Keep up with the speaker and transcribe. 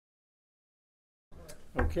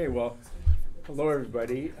Okay, well, hello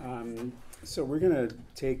everybody. So we're going to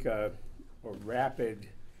take a rapid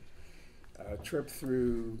trip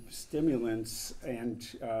through stimulants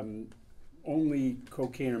and only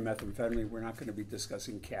cocaine or methamphetamine. We're not going to be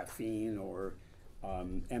discussing caffeine or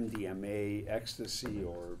MDMA, ecstasy,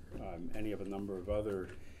 or any of a number of other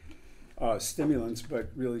stimulants, but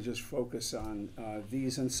really just focus on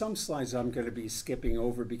these. And some slides I'm going to be skipping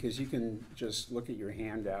over because you can just look at your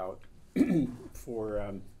handout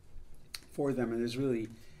for them, and there's really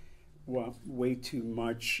way too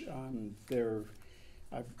much there.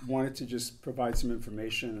 I wanted to just provide some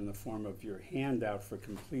information in the form of your handout for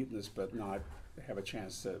completeness, but not have a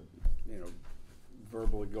chance to,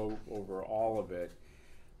 verbally go over all of it.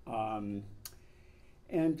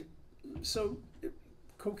 And so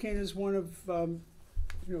cocaine is one of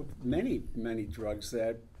many drugs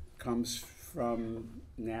that comes from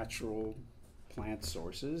natural plant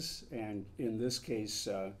sources, and in this case,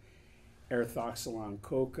 Erythoxylon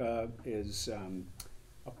coca is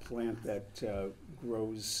a plant that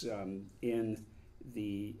grows in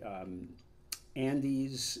the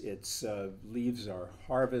Andes. Its leaves are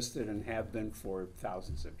harvested and have been for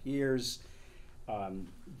thousands of years.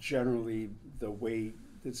 Generally, the way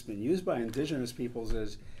it's been used by indigenous peoples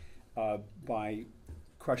is by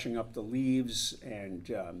crushing up the leaves and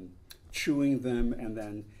chewing them, and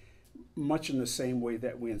then much in the same way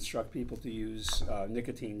that we instruct people to use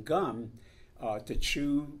nicotine gum, to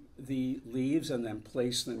chew the leaves and then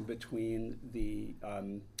place them between the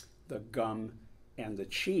gum and the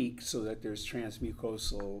cheek so that there's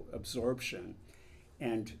transmucosal absorption.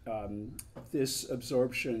 And this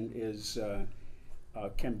absorption is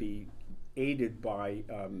can be aided by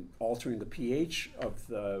altering the pH of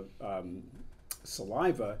the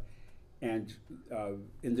saliva, and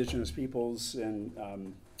indigenous peoples in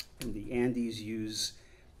the Andes use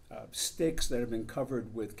sticks that have been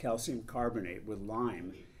covered with calcium carbonate with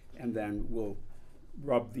lime, and then will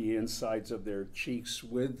rub the insides of their cheeks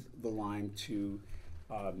with the lime to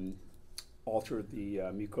alter the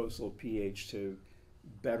mucosal pH to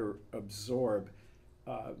better absorb.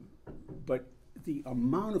 But the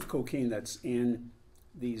amount of cocaine that's in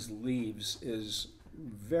these leaves is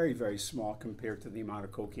very, very small compared to the amount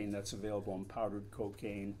of cocaine that's available in powdered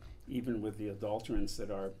cocaine, even with the adulterants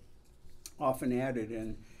that are often added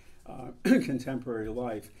in contemporary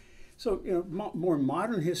life. So, more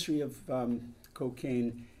modern history of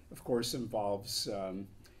cocaine, of course, involves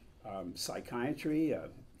psychiatry.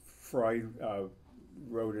 Freud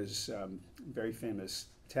wrote his very famous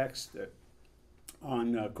text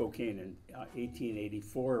on cocaine in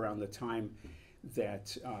 1884, around the time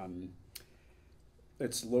that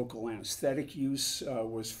its local anesthetic use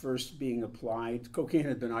was first being applied. Cocaine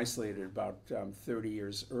had been isolated about 30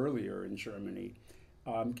 years earlier in Germany.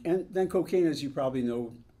 And then cocaine, as you probably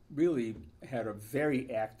know, really had a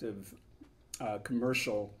very active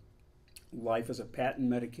commercial life as a patent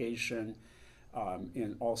medication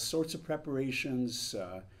in all sorts of preparations,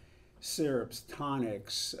 syrups,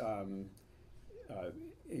 tonics,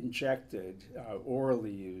 injected, orally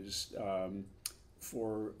used,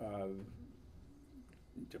 for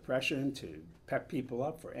depression, to pep people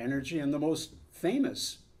up, for energy. And the most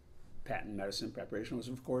famous patent medicine preparation was,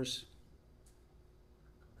 of course,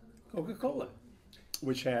 Coca-Cola,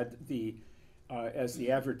 which had the, as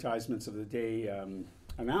the advertisements of the day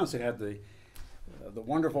announced, it had the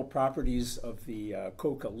wonderful properties of the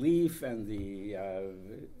coca leaf and the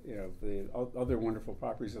other wonderful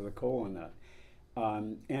properties of the cola nut.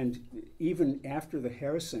 And even after the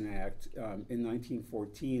Harrison Act in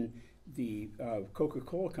 1914, the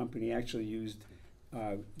Coca-Cola company actually used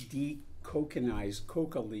decoconized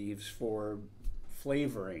coca leaves for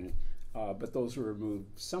flavoring, but those were removed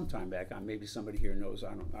sometime back on. Maybe somebody here knows.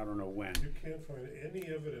 I don't know when. You can't find any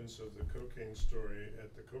evidence of the cocaine story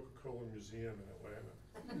at the Coca-Cola Museum in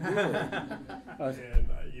Atlanta.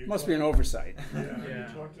 And must be an oversight. Yeah, you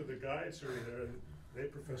talk to the guides who are there, and they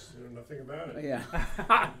profess to know nothing about it. Yeah.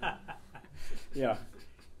 Yeah.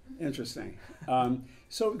 Interesting.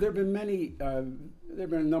 So there have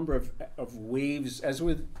been a number of waves, as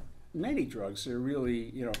with many drugs. There are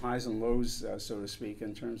really, highs and lows, so to speak,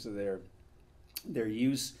 in terms of their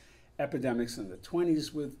use. Epidemics in the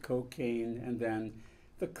 20s with cocaine, and then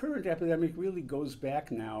the current epidemic really goes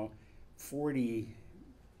back now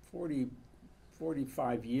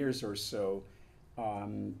 45 years or so,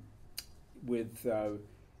 with the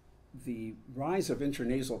rise of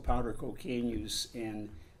intranasal powder cocaine use in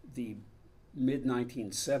the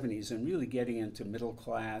mid-1970s, and really getting into middle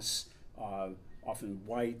class, often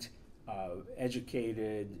white,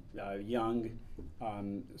 educated, young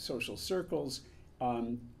social circles,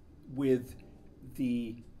 with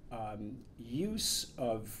the use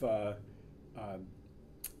of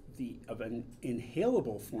an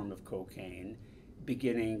inhalable form of cocaine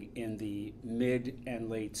beginning in the mid and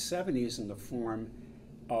late 70s in the form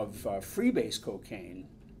of freebase cocaine.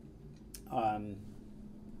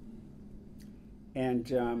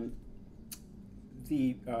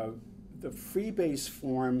 The freebase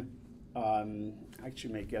form, I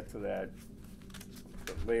actually may get to that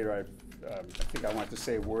later. I think I want to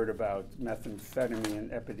say a word about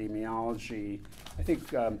methamphetamine epidemiology. I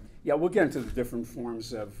think, yeah, we'll get into the different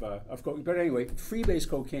forms of cocaine. But anyway, freebase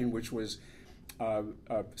cocaine, which was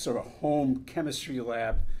sort of a home chemistry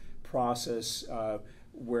lab process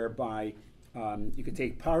whereby you could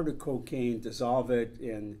take powdered cocaine, dissolve it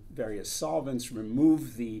in various solvents,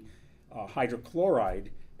 remove the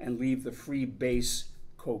hydrochloride, and leave the free base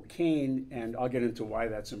cocaine, and I'll get into why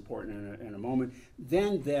that's important in a moment.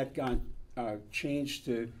 Then that got changed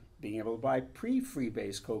to being able to buy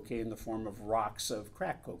pre-freebase cocaine in the form of rocks of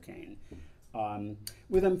crack cocaine.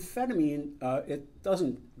 With amphetamine, it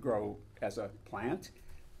doesn't grow as a plant,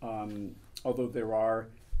 although there are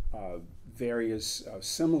various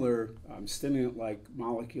similar stimulant-like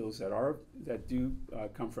molecules that do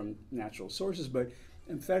come from natural sources, but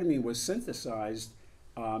amphetamine was synthesized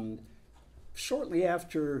shortly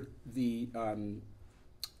after the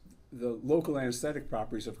local anesthetic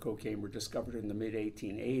properties of cocaine were discovered in the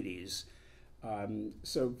mid-1880s.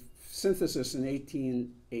 So synthesis in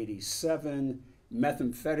 1887,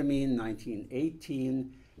 methamphetamine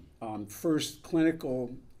 1918, first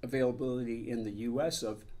clinical availability in the US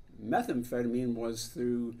of methamphetamine was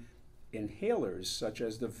through inhalers such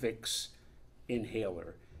as the Vicks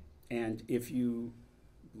inhaler. And if you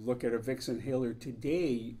look at a Vicks inhaler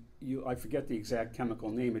today, I forget the exact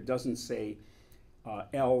chemical name, it doesn't say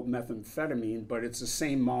L-methamphetamine, but it's the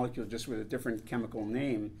same molecule just with a different chemical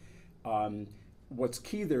name. What's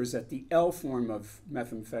key there is that the L form of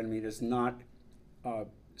methamphetamine is not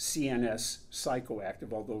CNS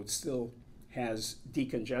psychoactive, although it still has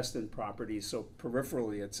decongestant properties, so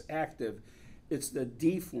peripherally it's active. It's the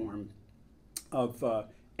D form of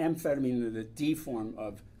amphetamine and the D form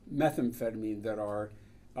of methamphetamine that are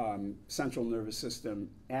central nervous system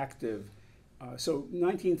active. So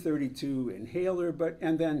 1932 inhaler,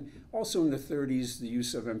 and then also in the 30s the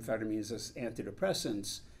use of amphetamines as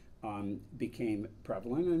antidepressants became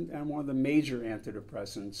prevalent, and one of the major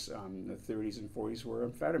antidepressants in the 30s and 40s were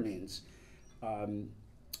amphetamines.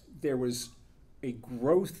 There was a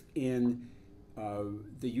growth in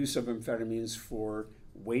the use of amphetamines for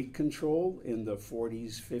weight control in the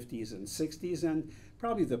 40s, 50s, and 60s, and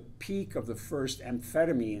probably the peak of the first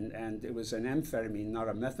amphetamine, and it was an amphetamine, not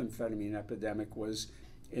a methamphetamine epidemic, was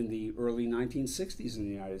in the early 1960s in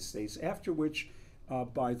the United States, after which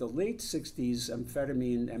by the late 60s,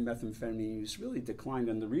 amphetamine and methamphetamine use really declined,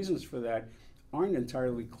 and the reasons for that aren't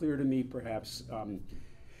entirely clear to me. Perhaps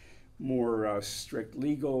more strict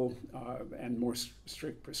legal and more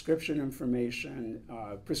strict prescription information,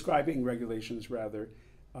 prescribing regulations rather.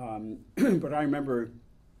 But I remember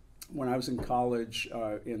when I was in college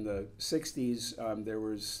in the 60s, there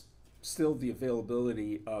was still the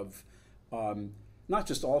availability of not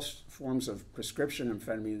just all forms of prescription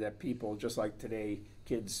amphetamine that people, just like today,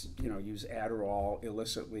 kids use Adderall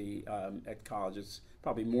illicitly at college. It's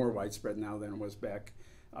probably more widespread now than it was back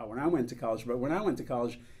when I went to college. But when I went to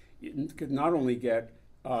college, you could not only get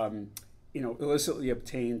illicitly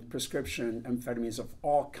obtained prescription amphetamines of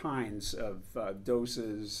all kinds of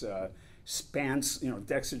doses,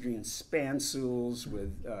 dexedrine spanules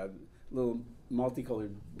with little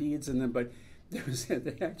multicolored beads in them, but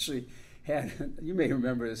they actually had, you may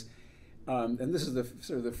remember this, and this is the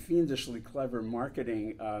sort of the fiendishly clever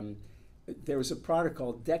marketing, there was a product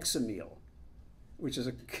called Dexamyl, which is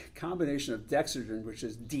a combination of dexedrine, which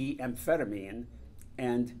is D-amphetamine,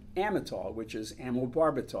 and amytal, which is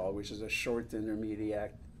amylbarbital, which is a short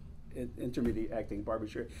intermediate acting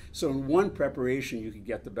barbiturate. So in one preparation, you could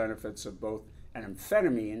get the benefits of both an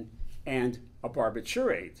amphetamine and a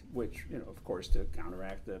barbiturate, which, of course, to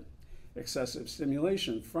counteract the excessive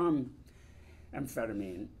stimulation from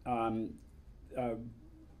amphetamine.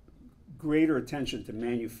 Greater attention to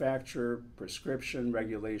manufacture, prescription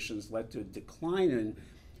regulations led to a decline in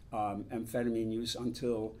amphetamine use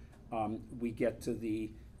until we get to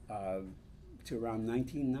around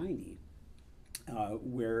 1990,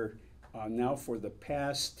 where now for the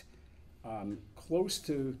past close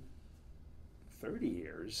to 30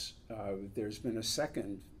 years, there's been a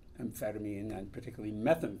second amphetamine and particularly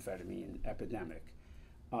methamphetamine epidemic.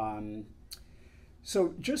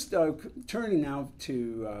 So just turning now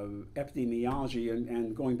to epidemiology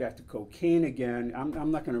and going back to cocaine again,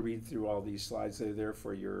 I'm not going to read through all these slides. They're there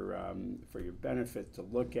for your benefit to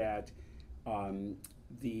look at.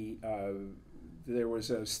 There was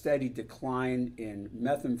a steady decline in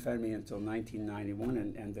methamphetamine until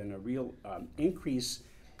 1991, and then a real increase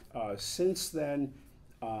since then.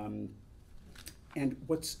 And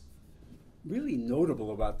what's really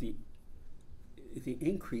notable about the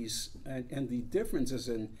increase and the differences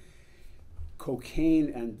in cocaine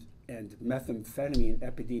and methamphetamine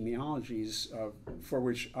epidemiologies, for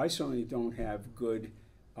which I certainly don't have good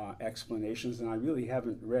explanations, and I really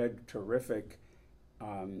haven't read terrific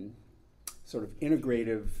sort of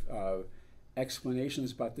integrative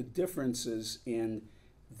explanations about the differences in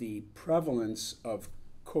the prevalence of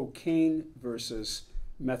cocaine versus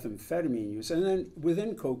methamphetamine use, and then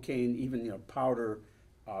within cocaine, even powder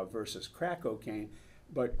versus crack cocaine.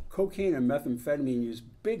 But cocaine and methamphetamine use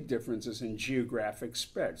big differences in geographic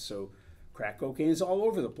spread. So crack cocaine is all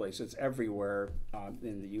over the place. It's everywhere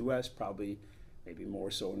in the U.S., probably maybe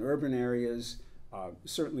more so in urban areas.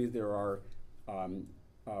 Certainly there are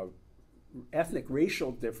ethnic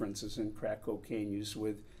racial differences in crack cocaine use,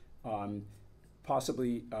 with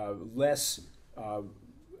possibly less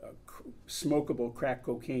smokable crack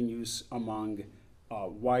cocaine use among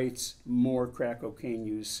whites, more crack cocaine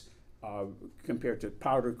use compared to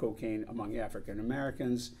powder cocaine among African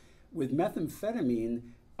Americans. With methamphetamine,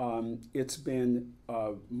 it's been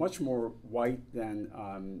much more white than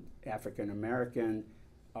African American,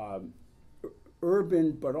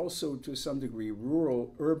 urban, but also to some degree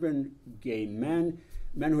rural, urban gay men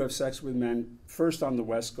who have sex with men, first on the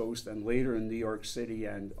West Coast and later in New York City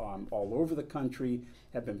and all over the country,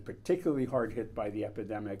 have been particularly hard hit by the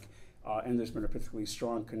epidemic. And there's been a particularly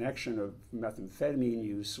strong connection of methamphetamine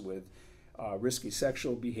use with risky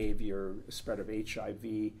sexual behavior, spread of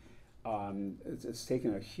HIV. It's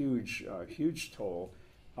taken a huge toll.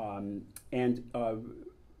 But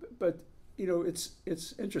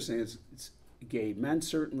it's interesting. It's gay men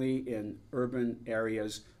certainly in urban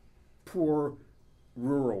areas, poor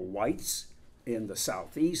rural whites in the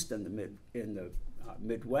Southeast and the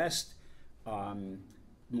Midwest,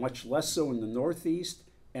 much less so in the Northeast,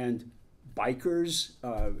 and bikers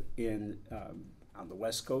on the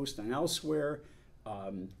West Coast and elsewhere,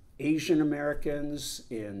 Asian Americans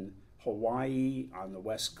in Hawaii on the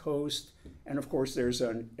West Coast, and of course there's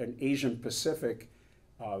an Asian Pacific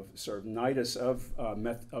sort of nidus of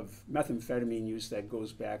methamphetamine use that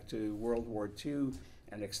goes back to World War II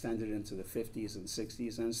and extended into the 50s and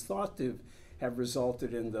 60s, and is thought to have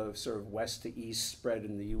resulted in the sort of west to east spread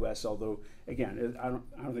in the U.S. Although, again, I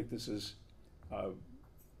don't think this is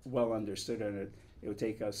well understood, and it would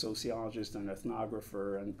take a sociologist and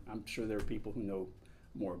ethnographer, and I'm sure there are people who know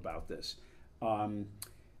more about this. And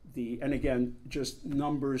again, just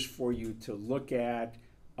numbers for you to look at.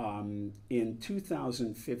 In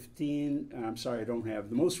 2015, and I'm sorry I don't have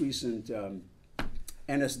the most recent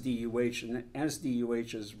NSDUH, and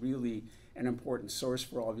NSDUH is really an important source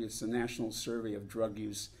for all of you. It's the National Survey of Drug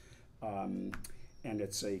Use, and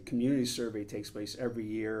it's a community survey, takes place every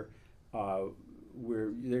year.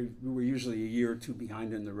 We're usually a year or two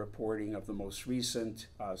behind in the reporting of the most recent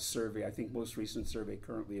survey. I think most recent survey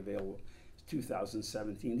currently available is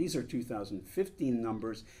 2017. These are 2015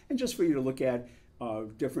 numbers, and just for you to look at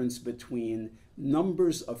difference between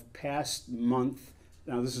numbers of past month.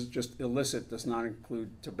 Now this is just illicit, does not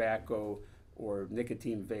include tobacco or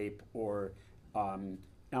nicotine vape or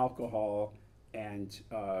alcohol, and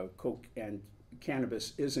coke and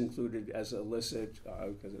cannabis is included as illicit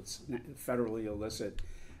because it's federally illicit.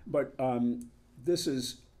 But this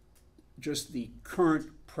is just the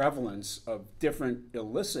current prevalence of different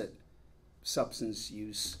illicit substance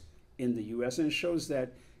use in the U.S. and it shows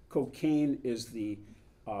that cocaine is the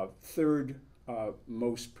third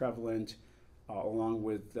most prevalent, along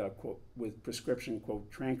with with prescription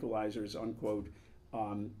quote tranquilizers unquote,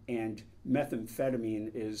 and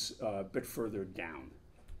methamphetamine is a bit further down.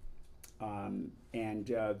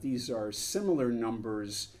 These are similar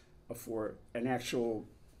numbers for an actual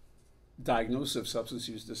diagnosis of substance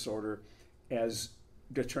use disorder as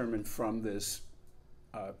determined from this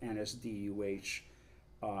NSDUH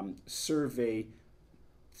survey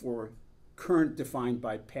for current defined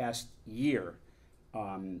by past year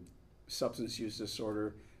substance use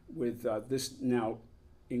disorder, with this now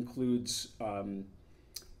includes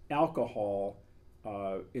alcohol.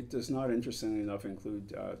 It does not, interestingly enough,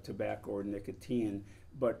 include tobacco or nicotine,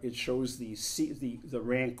 but it shows the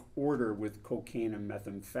rank order with cocaine and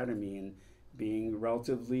methamphetamine being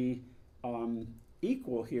relatively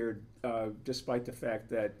equal here, despite the fact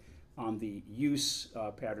that on the use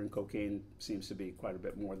pattern, cocaine seems to be quite a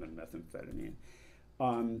bit more than methamphetamine.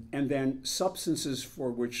 And then substances for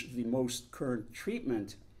which the most current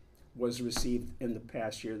treatment was received in the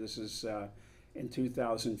past year. This is in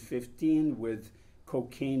 2015, with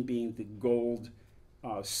cocaine being the gold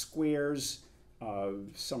squares,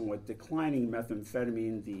 somewhat declining,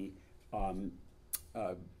 methamphetamine, the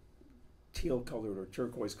teal-colored or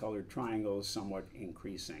turquoise-colored triangles, somewhat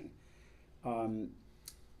increasing.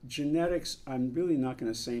 Genetics, I'm really not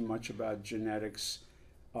going to say much about genetics.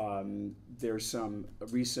 There's some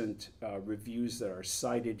recent reviews that are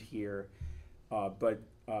cited here, but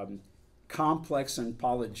complex and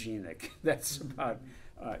polygenic. That's about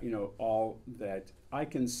all that I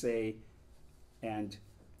can say. And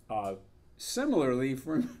similarly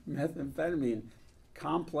for methamphetamine,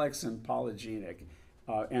 complex and polygenic.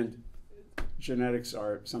 And genetics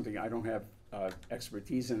are something I don't have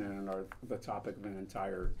expertise in and are the topic of an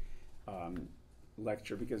entire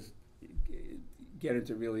lecture, because get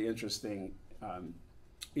into really interesting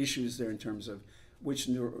issues there in terms of which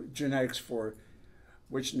genetics for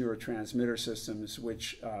which neurotransmitter systems,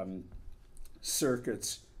 which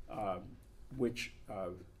circuits, which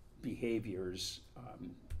behaviors.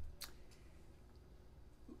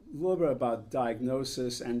 A little bit about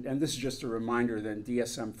diagnosis, and this is just a reminder that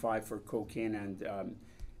DSM-5 for cocaine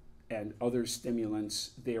and other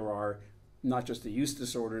stimulants, there are not just the use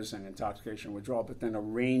disorders and intoxication withdrawal, but then a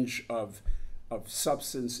range of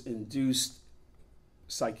substance-induced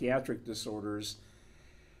psychiatric disorders,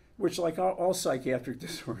 which, like all psychiatric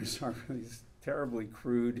disorders, are these terribly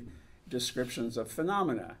crude descriptions of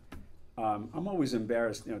phenomena. I'm always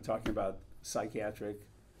embarrassed, talking about psychiatric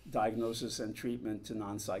diagnosis and treatment to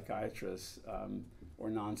non-psychiatrists or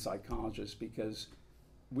non-psychologists, because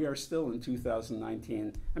we are still in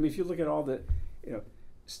 2019. I mean, if you look at all the,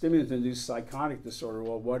 stimulant-induced psychotic disorder,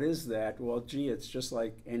 well, what is that? Well, gee, it's just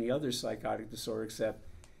like any other psychotic disorder, except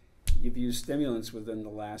you've used stimulants within the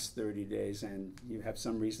last 30 days, and you have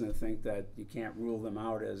some reason to think that you can't rule them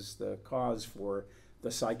out as the cause for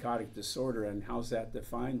the psychotic disorder. And how's that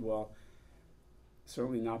defined? Well,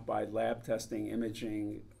 certainly not by lab testing,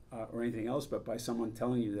 imaging, or anything else, but by someone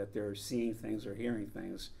telling you that they're seeing things or hearing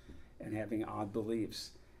things and having odd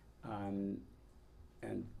beliefs. And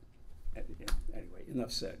anyway,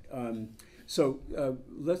 enough said. So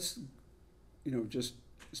let's, just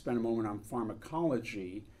spend a moment on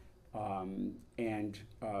pharmacology.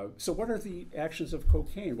 So what are the actions of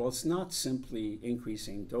cocaine? Well, it's not simply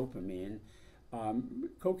increasing dopamine.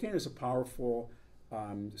 Cocaine is a powerful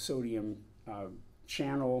sodium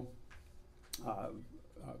channel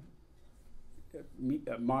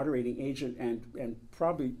moderating agent, and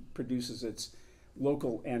probably produces its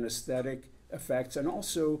local anesthetic effects, and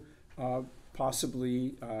also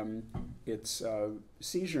possibly its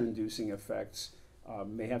seizure-inducing effects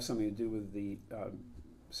may have something to do with the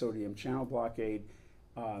sodium channel blockade.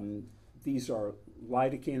 These are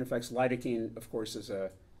lidocaine effects. Lidocaine, of course, is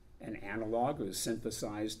an analog. It was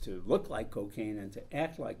synthesized to look like cocaine and to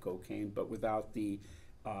act like cocaine, but without the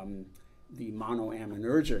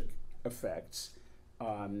monoaminergic effects.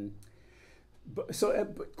 But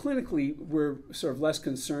clinically, we're sort of less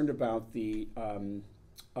concerned about the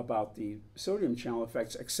sodium channel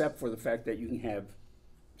effects, except for the fact that you can have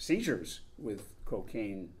seizures with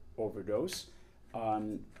cocaine overdose,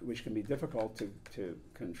 which can be difficult to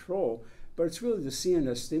control. But it's really the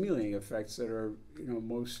CNS stimulating effects that are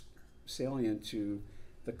most salient to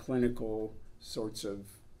the clinical sorts of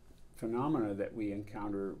phenomena that we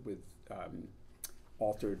encounter with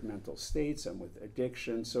altered mental states and with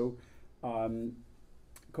addiction. So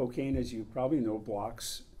cocaine, as you probably know,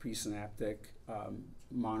 blocks presynaptic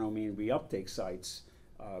monoamine reuptake sites,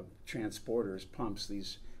 transporters, pumps,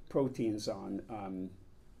 these proteins on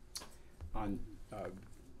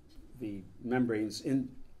the membranes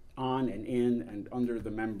on and in and under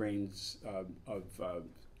the membranes of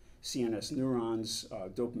CNS neurons,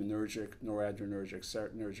 dopaminergic, noradrenergic,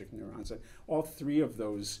 serotonergic neurons. All three of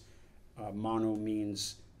those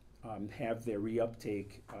monoamines have their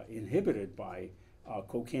reuptake inhibited by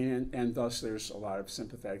cocaine, and thus there's a lot of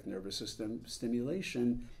sympathetic nervous system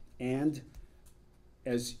stimulation. And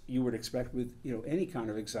as you would expect with any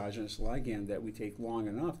kind of exogenous ligand that we take long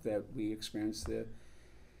enough, that we experience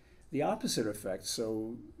the opposite effect.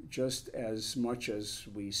 So just as much as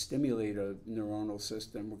we stimulate a neuronal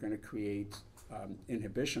system, we're going to create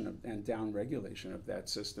inhibition and downregulation of that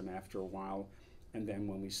system after a while. And then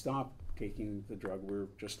when we stop taking the drug, we're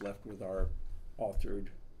just left with our altered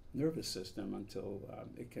nervous system until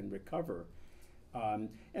it can recover.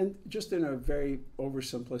 And just in a very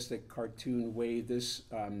oversimplistic cartoon way, this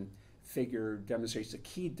figure demonstrates the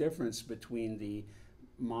key difference between the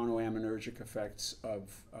monoaminergic effects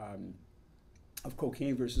of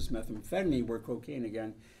cocaine versus methamphetamine, where cocaine,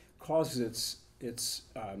 again, causes its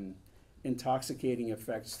intoxicating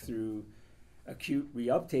effects through acute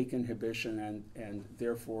reuptake inhibition and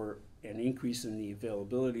therefore an increase in the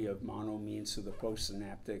availability of monoamines to the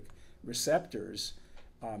postsynaptic receptors.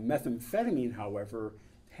 Methamphetamine, however,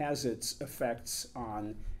 has its effects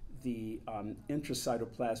on the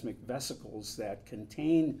intracytoplasmic vesicles that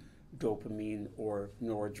contain dopamine or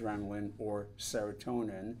noradrenaline or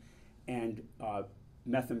serotonin, and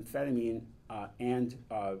methamphetamine and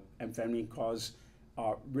amphetamine cause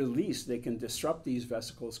release. They can disrupt these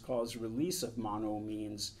vesicles, cause release of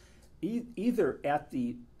monoamines, either at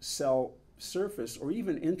the cell surface or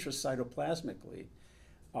even intracytoplasmically.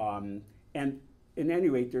 And in any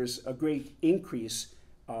rate, there's a great increase,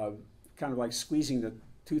 kind of like squeezing the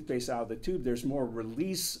toothpaste out of the tube. There's more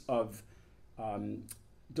release of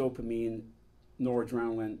dopamine,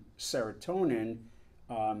 noradrenaline, serotonin,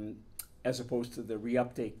 as opposed to the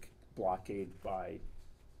reuptake blockade by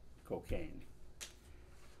cocaine.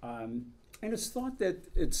 And it's thought that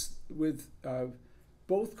it's with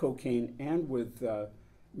both cocaine and with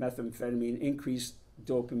methamphetamine, increased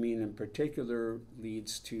dopamine in particular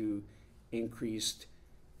leads to increased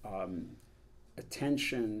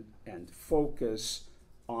attention and focus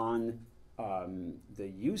on the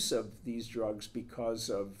use of these drugs because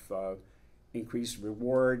of increased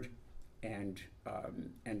reward and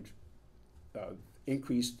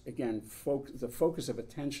increased, again, the focus of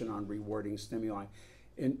attention on rewarding stimuli.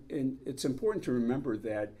 And it's important to remember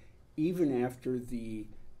that even after the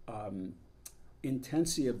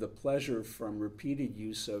intensity of the pleasure from repeated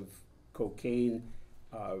use of cocaine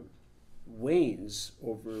wanes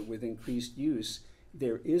with increased use,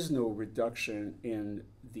 there is no reduction in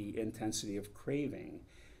the intensity of craving.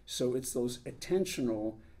 So it's those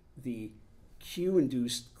attentional, the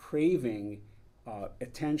cue-induced craving,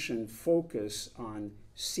 attention, focus on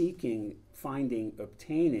seeking, finding,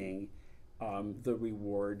 obtaining the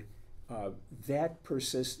reward, that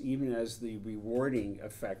persists even as the rewarding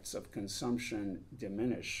effects of consumption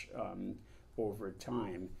diminish over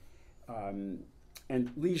time.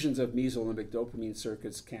 And lesions of mesolimbic dopamine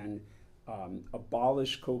circuits can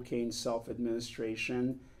abolish cocaine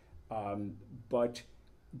self-administration, but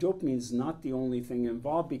dopamine is not the only thing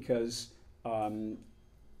involved because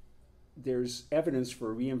there's evidence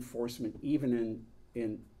for reinforcement even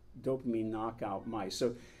in dopamine knockout mice.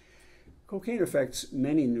 So cocaine affects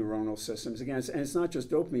many neuronal systems. Again, and it's not just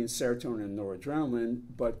dopamine, serotonin, and noradrenaline,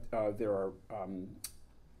 but there are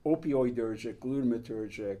opioidergic,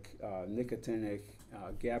 glutamatergic, nicotinic,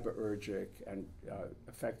 GABAergic, and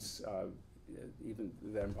effects even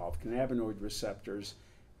that involve cannabinoid receptors.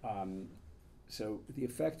 So the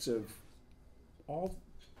effects of all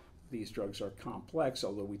these drugs are complex,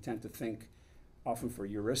 although we tend to think often for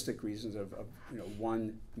heuristic reasons of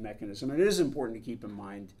one mechanism. And it is important to keep in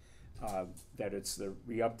mind that it's the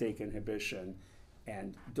reuptake inhibition,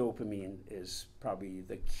 and dopamine is probably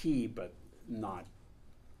the key, but not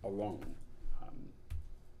alone.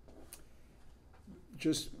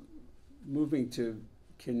 Just moving to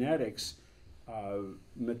kinetics,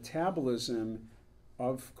 metabolism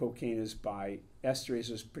of cocaine is by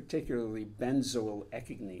esterases, particularly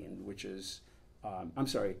benzoylecgonine, which is,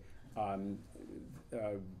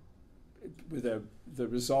 with the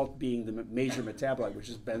result being the major metabolite, which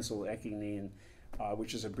is benzoylecgonine,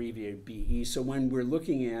 which is abbreviated BE. So when we're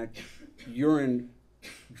looking at urine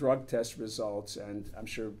drug test results, and I'm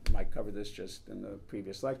sure Mike covered this just in the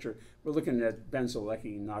previous lecture, we're looking at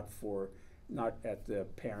benzoylecgonine, not at the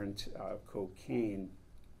parent cocaine.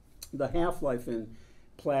 The half-life in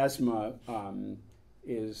plasma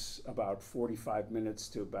is about 45 minutes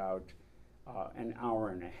to about an hour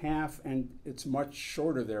and a half, and it's much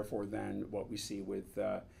shorter, therefore, than what we see with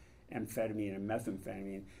amphetamine and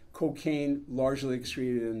methamphetamine. Cocaine largely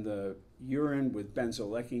excreted in the urine, with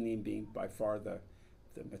benzoylecgonine being by far the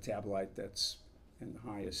metabolite that's in the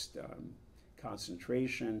highest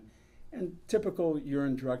concentration. And typical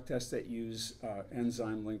urine drug tests that use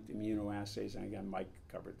enzyme-linked immunoassays, and again, Mike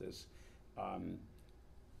covered this.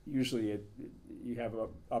 Usually you have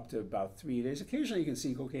up to about 3 days. Occasionally you can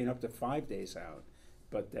see cocaine up to 5 days out,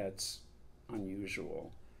 but that's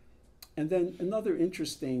unusual. And then another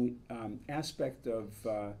interesting aspect of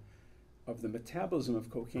the metabolism of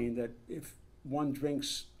cocaine, that if one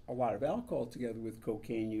drinks a lot of alcohol together with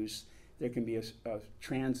cocaine use, there can be a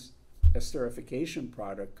esterification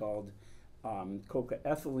product called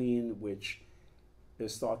cocaethylene, which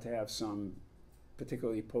is thought to have some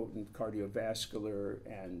particularly potent cardiovascular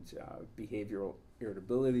and behavioral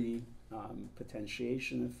irritability,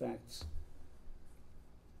 potentiation effects.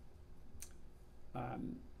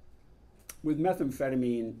 With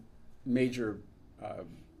methamphetamine,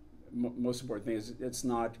 most important thing is it's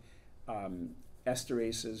not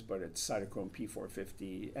esterases, but it's cytochrome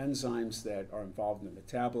P450 enzymes that are involved in the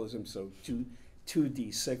metabolism. So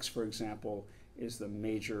 2D6, for example, is the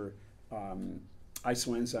major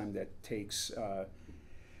isoenzyme that takes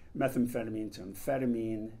methamphetamine to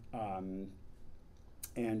amphetamine.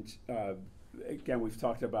 Again, we've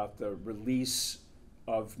talked about the release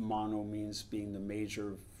of monoamines being the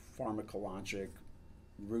major pharmacologic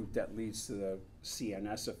route that leads to the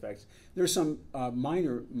CNS effects. There's some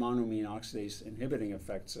minor monoamine oxidase inhibiting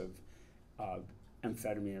effects of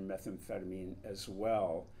amphetamine and methamphetamine as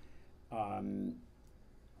well. And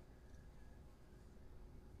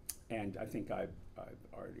I think I've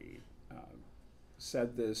already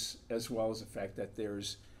said this, as well as the fact that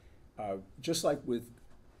there's, just like with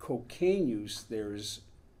cocaine use, there's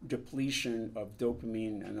depletion of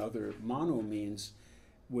dopamine and other monoamines.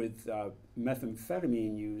 With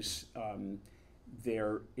methamphetamine use,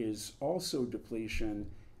 there is also depletion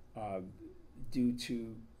due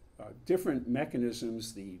to different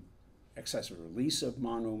mechanisms, the excessive release of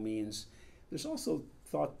monoamines. There's also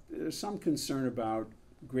there's some concern about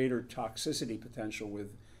greater toxicity potential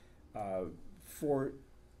with for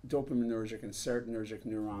dopaminergic and serotonergic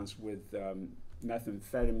neurons with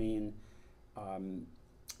methamphetamine.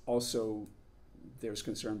 Also, there's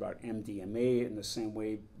concern about MDMA in the same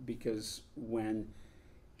way, because when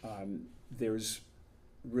there's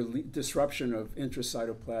disruption of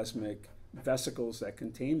intracytoplasmic vesicles that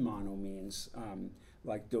contain monoamines,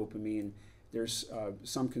 like dopamine, there's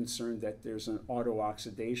some concern that there's an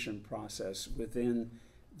autooxidation process within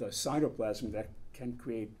the cytoplasm that can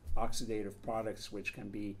create oxidative products which can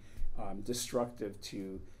be destructive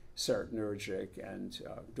to serotonergic and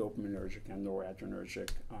dopaminergic and noradrenergic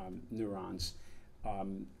neurons.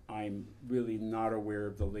 I'm really not aware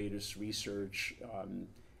of the latest research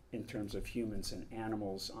in terms of humans and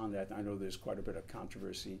animals on that. I know there's quite a bit of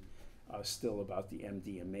controversy still about the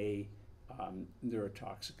MDMA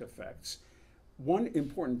neurotoxic effects. One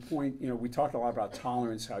important point, we talked a lot about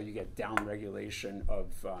tolerance, how you get downregulation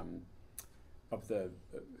of the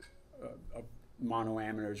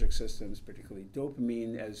monoaminergic systems, particularly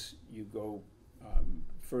dopamine, as you go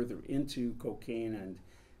further into cocaine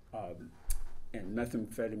and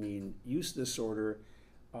methamphetamine use disorder.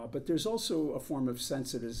 But there's also a form of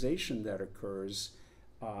sensitization that occurs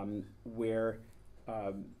where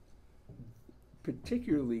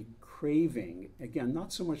particularly craving, again,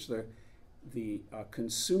 not so much the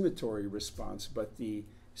consumatory response, but the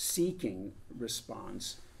seeking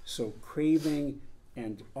response. So craving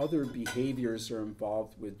and other behaviors are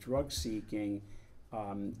involved with drug seeking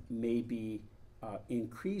may be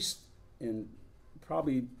increased in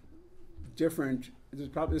probably different,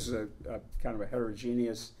 this is a kind of a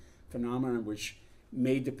heterogeneous phenomenon which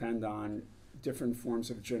may depend on different forms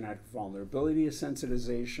of genetic vulnerability to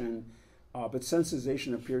sensitization, but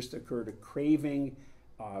sensitization appears to occur to craving,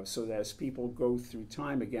 so that as people go through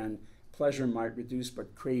time, again, pleasure might reduce,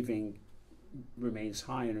 but craving remains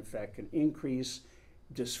high and in fact can increase.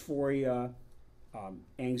 Dysphoria,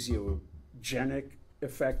 anxiogenic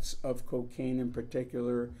effects of cocaine in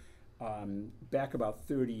particular. Back about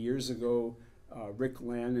 30 years ago, Rick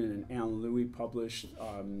Lannon and Alan Louie published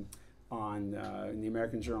in the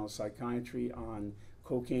American Journal of Psychiatry on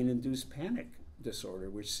cocaine-induced panic disorder,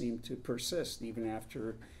 which seemed to persist even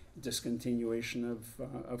after discontinuation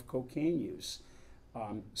of cocaine use.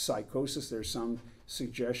 Psychosis, there's some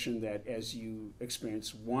suggestion that as you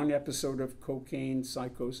experience one episode of cocaine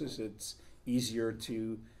psychosis, it's easier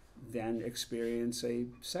to then experience a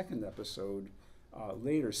second episode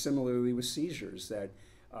later. Similarly with seizures, that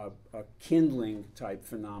a kindling type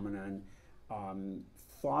phenomenon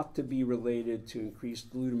thought to be related to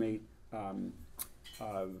increased glutamate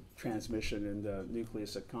transmission in the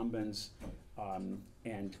nucleus accumbens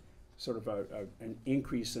and sort of an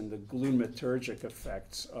increase in the glutamatergic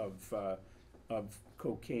effects of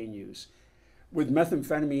cocaine use. With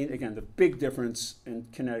methamphetamine, again, the big difference in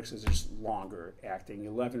kinetics is just longer acting,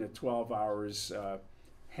 11 to 12 hours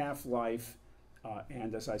half-life,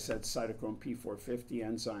 and as I said, cytochrome P450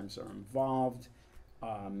 enzymes are involved.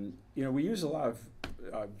 We use a lot of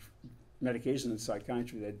medications in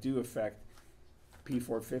psychiatry that do affect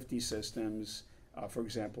P450 systems. For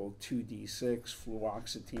example, 2D6,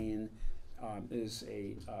 fluoxetine is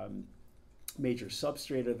a major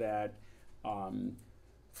substrate of that.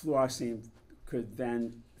 Fluoxetine could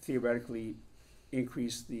then theoretically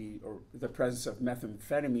increase the presence of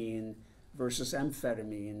methamphetamine versus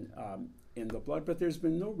amphetamine in the blood, but there's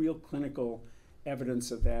been no real clinical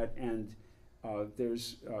evidence of that, and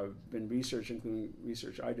there's been research, including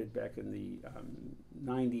research I did back in the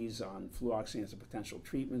 90s on fluoxetine as a potential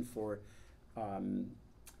treatment for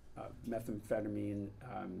methamphetamine,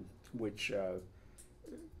 which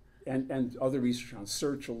and other research on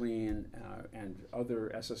sertraline and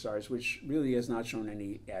other SSRIs, which really has not shown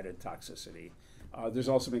any added toxicity. There's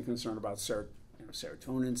also been concern about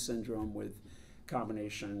serotonin syndrome with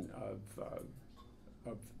combination of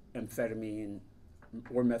amphetamine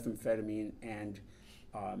or methamphetamine and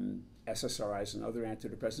SSRIs and other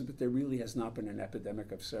antidepressants, but there really has not been an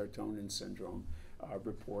epidemic of serotonin syndrome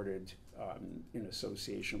reported in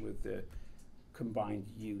association with the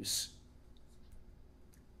combined use.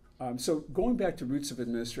 So going back to routes of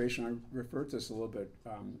administration, I referred to this a little bit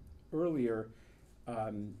earlier.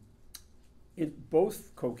 In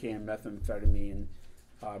both cocaine and methamphetamine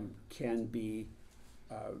can be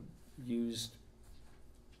used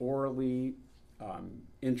orally,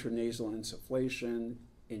 intranasal insufflation,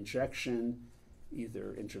 injection,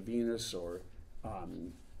 either intravenous or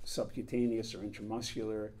subcutaneous or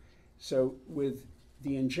intramuscular. So with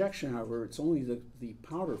the injection, however, it's only the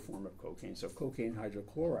powder form of cocaine. So cocaine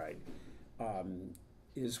hydrochloride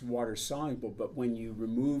is water soluble, but when you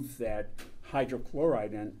remove that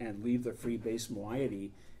hydrochloride and leave the free base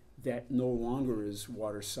moiety, that no longer is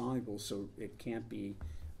water soluble, so it can't be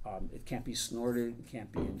snorted, it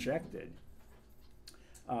can't be injected.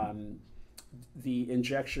 The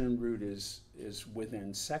injection route is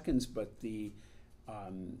within seconds, but the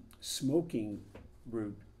smoking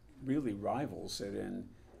route really rivals it in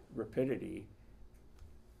rapidity.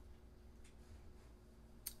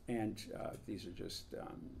 And these are just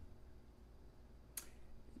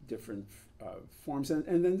different forms.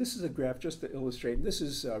 And then this is a graph just to illustrate. This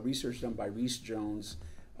is research done by Rhys Jones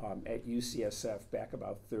at UCSF back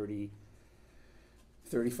about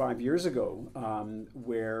 35 years ago,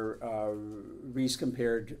 where Rhys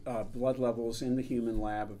compared blood levels in the human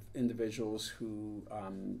lab of individuals who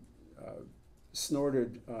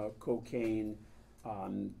snorted cocaine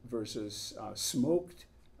versus smoked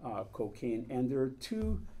cocaine. And there are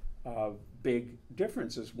two big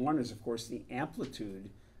differences. One is, of course, the amplitude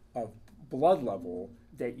of blood level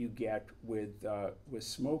that you get with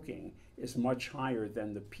smoking is much higher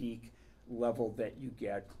than the peak level that you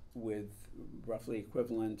get with roughly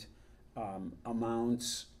equivalent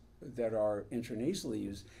amounts that are intranasally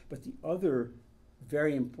used. But the other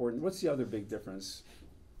very important, what's the other big difference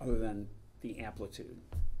other than the amplitude?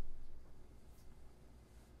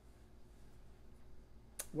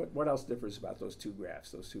 What else differs about those two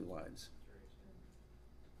graphs, those two lines?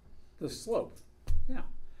 The slope, yeah.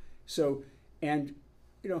 So, and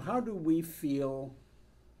how do we feel,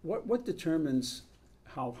 what determines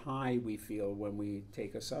how high we feel when we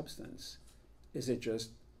take a substance? Is it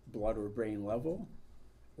just blood or brain level,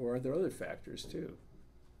 or are there other factors too?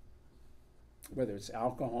 Whether it's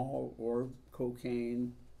alcohol or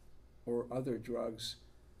cocaine or other drugs,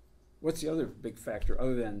 what's the other big factor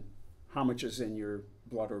other than how much is in your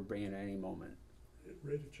blood or brain at any moment?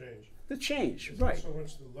 Rate of change. The change, It's right. not so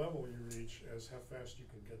much the level you reach as how fast you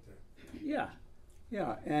can get there.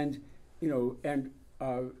 Yeah, and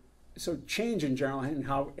so change in general,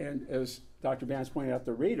 and as Dr. Banks pointed out,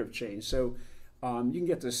 the rate of change. So you can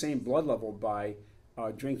get the same blood level by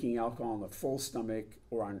drinking alcohol on a full stomach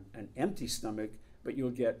or on an empty stomach, but you'll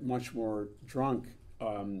get much more drunk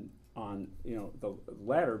on the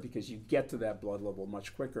latter because you get to that blood level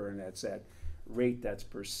much quicker, and that's that rate that's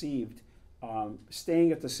perceived.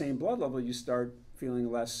 Staying at the same blood level, you start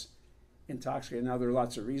feeling less intoxicated. Now there are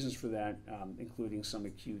lots of reasons for that, including some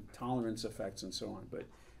acute tolerance effects and so on.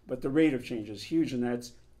 But the rate of change is huge, and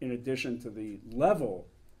that's in addition to the level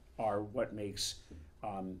are what makes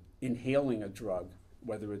inhaling a drug,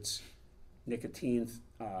 whether it's nicotine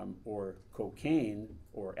or cocaine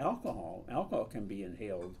or alcohol. Alcohol can be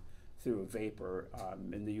inhaled through a vapor.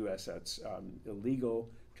 In the U.S., that's illegal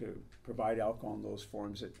to provide alcohol in those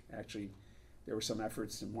forms. There were some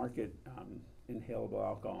efforts to market inhalable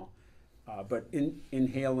alcohol, but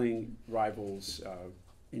inhaling rivals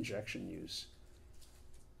injection use.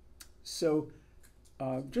 So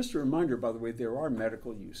just a reminder, by the way, there are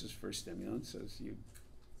medical uses for stimulants, as you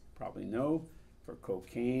probably know, for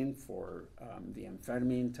cocaine, for the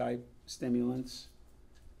amphetamine type stimulants,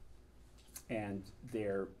 and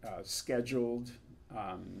they're scheduled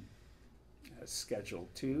as Schedule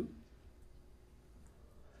 2.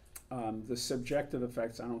 The subjective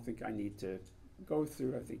effects, I don't think I need to go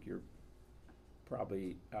through. I think you're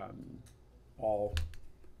probably all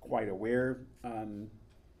quite aware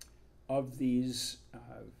of these.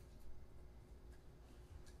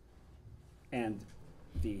 and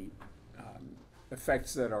the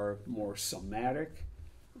effects that are more somatic,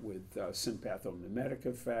 with sympathomimetic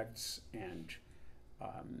effects and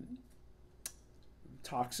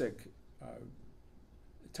toxic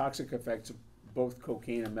effects of both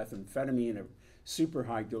cocaine and methamphetamine at super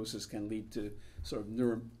high doses can lead to sort of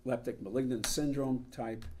neuroleptic malignant syndrome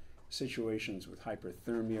type situations with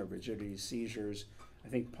hyperthermia, rigidity, seizures. I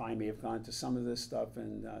think Pi may have gone into some of this stuff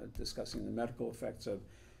in discussing the medical effects of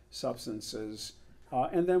substances,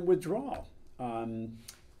 and then withdrawal.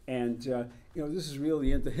 This is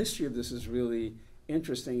really, the history of this is really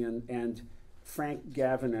interesting, and Frank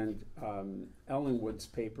Gavin and Ellenwood's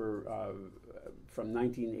paper from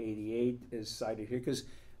 1988 is cited here, because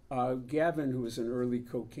Gavin, who was an early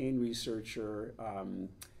cocaine researcher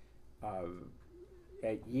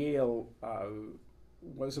at Yale,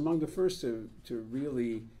 was among the first to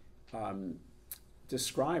really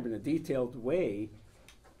describe in a detailed way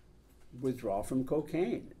withdrawal from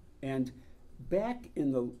cocaine. And back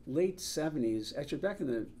in the late 70s, actually back in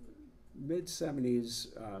the mid 70s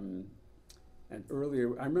and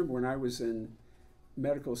earlier, I remember when I was in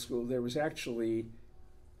medical school, there was actually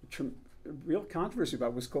real controversy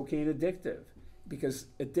about, was cocaine addictive? Because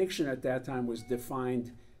addiction at that time was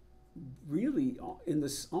defined really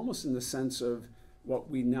almost in the sense of what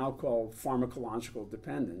we now call pharmacological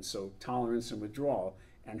dependence, so tolerance and withdrawal.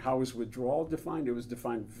 And how was withdrawal defined? It was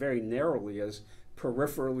defined very narrowly as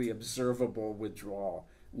peripherally observable withdrawal,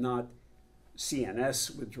 not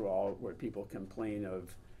CNS withdrawal, where people complain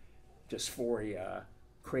of dysphoria,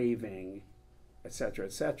 craving, et cetera,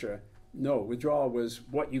 et cetera. No, withdrawal was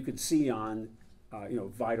what you could see on,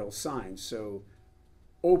 vital signs. So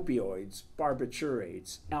opioids,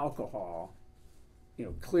 barbiturates, alcohol,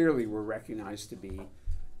 clearly were recognized to be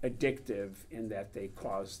addictive in that they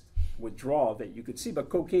caused withdrawal that you could see, but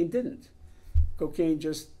cocaine didn't. Cocaine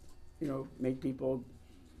just, made people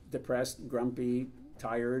depressed, grumpy,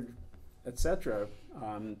 tired, etc.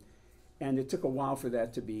 And it took a while for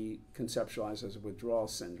that to be conceptualized as a withdrawal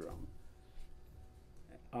syndrome.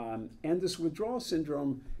 And this withdrawal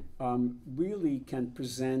syndrome really can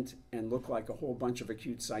present and look like a whole bunch of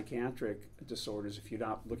acute psychiatric disorders if you're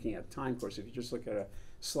not looking at time course. If you just look at a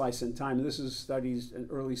slice in time, and this is an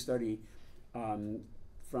early study from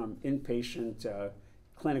inpatient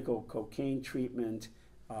clinical cocaine treatment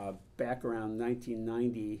back around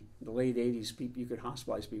 1990, the late 80s. You could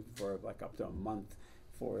hospitalize people for like up to a month.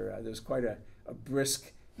 There's quite a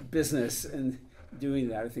brisk business in doing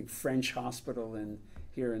that. I think French Hospital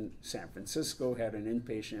here in San Francisco had an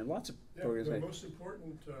inpatient, and lots of programs. The most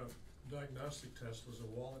important diagnostic test was a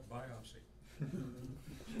wallet biopsy.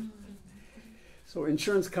 So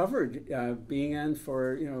insurance covered being in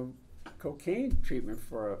for cocaine treatment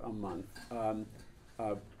for a month.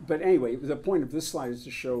 But anyway, the point of this slide is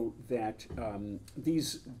to show that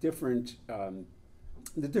these different,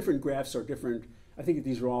 the different graphs are different. I think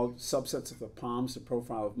these are all subsets of the POMS, the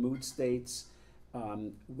profile of mood states,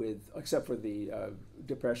 except for the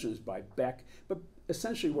depressions by Beck. But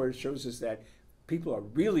essentially what it shows is that people are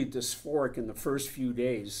really dysphoric in the first few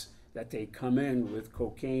days that they come in with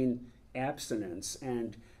cocaine abstinence.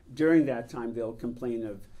 And during that time, they'll complain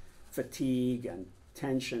of fatigue and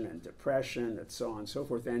tension and depression and so on and so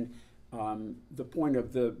forth. And the point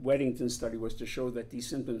of the Weddington study was to show that these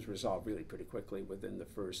symptoms resolve really pretty quickly within the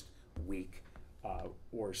first week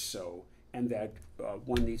or so, and that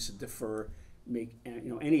one needs to defer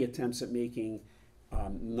any attempts at making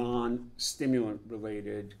non-stimulant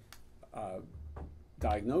related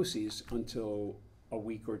diagnoses until a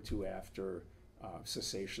week or two after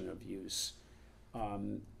cessation of use.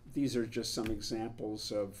 These are just some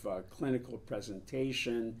examples of clinical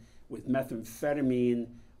presentation. With methamphetamine,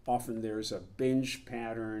 often there's a binge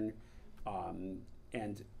pattern,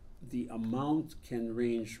 and the amount can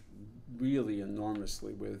range really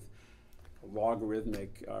enormously, with a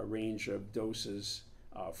logarithmic range of doses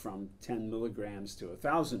from 10 milligrams to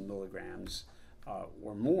 1,000 milligrams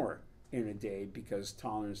or more in a day, because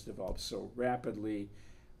tolerance develops so rapidly.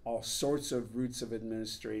 All sorts of routes of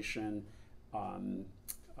administration,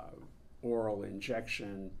 oral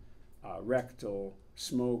injection, rectal,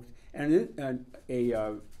 smoked. And an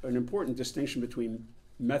important distinction between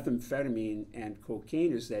methamphetamine and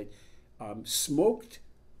cocaine is that smoked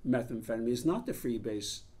methamphetamine is not the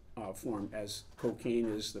free-base form, as cocaine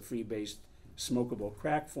is the free-based smokable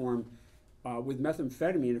crack form. With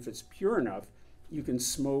methamphetamine, if it's pure enough, you can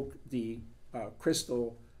smoke the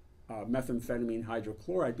crystal methamphetamine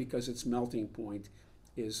hydrochloride because its melting point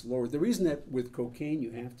is lower. The reason that with cocaine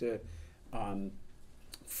you have to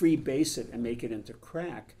free-base it and make it into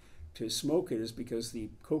crack to smoke it is because the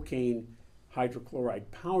cocaine hydrochloride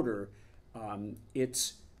powder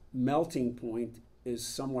its melting point is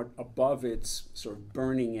somewhat above its sort of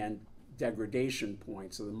burning and degradation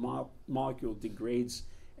point. So the molecule degrades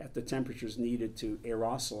at the temperatures needed to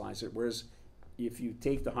aerosolize it. Whereas if you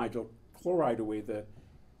take the hydrochloride away,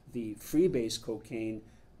 the free base cocaine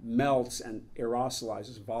melts and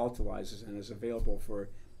aerosolizes, volatilizes, and is available for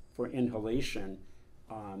inhalation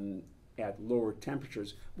at lower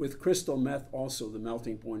temperatures. With crystal meth, also the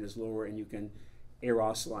melting point is lower, and you can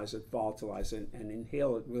aerosolize it, volatilize it, and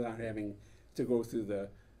inhale it without having to go through the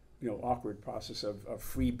awkward process of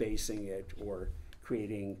freebasing it or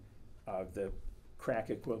creating the crack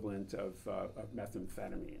equivalent of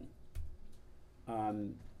methamphetamine.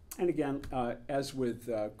 And again, as with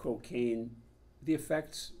cocaine, the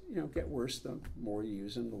effects get worse the more you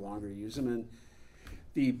use them, the longer you use them, and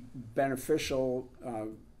the beneficial,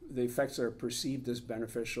 the effects that are perceived as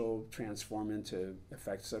beneficial transform into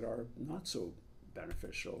effects that are not so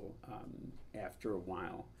beneficial after a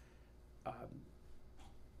while.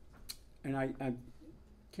 And I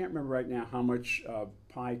can't remember right now how much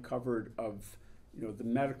Pi covered of the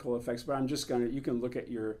medical effects, but I'm just you can look at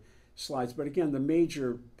your slides. But again, the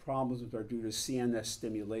major problems are due to CNS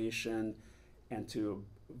stimulation and to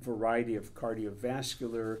a variety of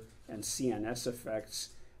cardiovascular and CNS effects.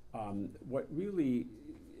 What really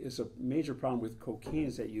is a major problem with cocaine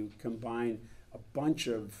is that you combine a bunch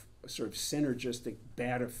of sort of synergistic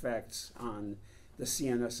bad effects on the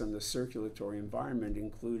CNS and the circulatory environment,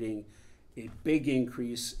 including a big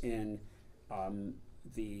increase in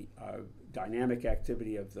the dynamic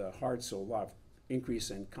activity of the heart, so a lot of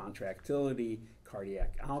increase in contractility,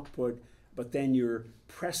 cardiac output, but then you're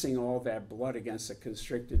pressing all that blood against a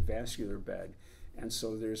constricted vascular bed, and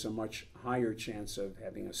so there's a much higher chance of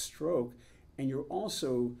having a stroke. And you're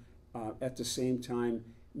also, at the same time,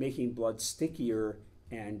 making blood stickier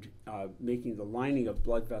and making the lining of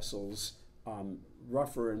blood vessels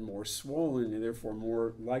rougher and more swollen, and therefore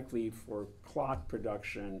more likely for clot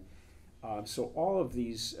production. So all of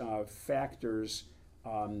these factors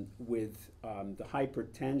with the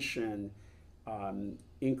hypertension,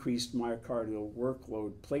 increased myocardial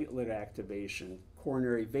workload, platelet activation,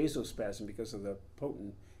 coronary vasospasm because of the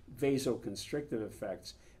potent vasoconstrictive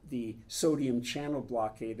effects, the sodium channel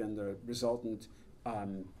blockade and the resultant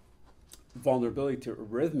vulnerability to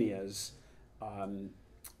arrhythmias.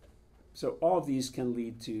 So all of these can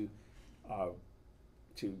lead to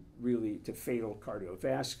fatal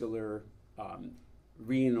cardiovascular,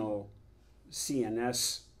 renal,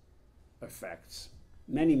 CNS effects.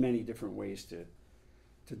 Many different ways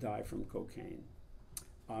to die from cocaine.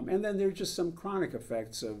 And then there are just some chronic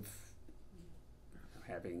effects of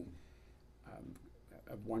having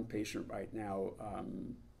one patient right now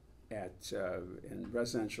in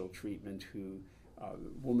residential treatment a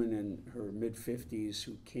woman in her mid-50s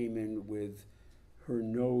who came in with her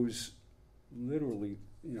nose literally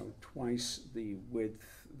twice the width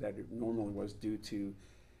that it normally was due to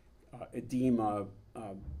edema,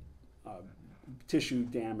 tissue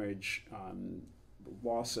damage,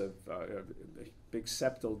 loss of a big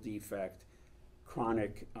septal defect,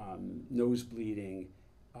 chronic nose bleeding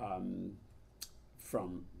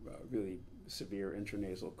from really severe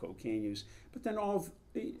intranasal cocaine use, but then all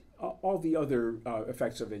the other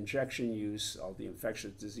effects of injection use, all the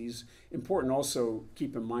infectious disease. Important also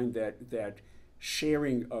keep in mind that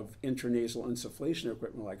sharing of intranasal insufflation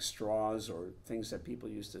equipment like straws or things that people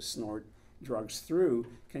use to snort drugs through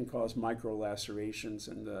can cause microlacerations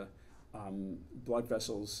in the blood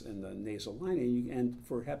vessels in the nasal lining. And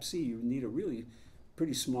for Hep C, you need a really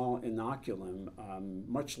pretty small inoculum,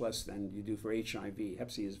 much less than you do for HIV. Hep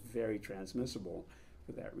C is very transmissible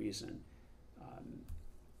for that reason.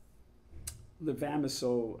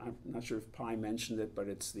 Levamisole, I'm not sure if Pi mentioned it, but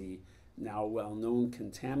it's the now well-known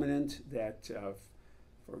contaminant that,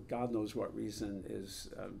 for God knows what reason,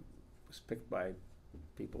 was picked by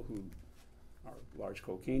people who are large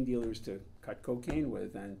cocaine dealers to cut cocaine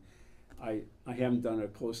with. And I haven't done a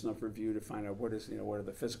close enough review to find out what are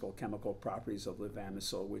the physical chemical properties of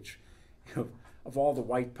levamisole, which, of all the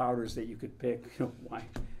white powders that you could pick,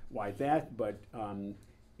 why that? But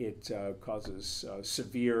it causes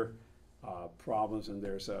severe problems, and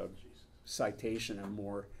there's a citation and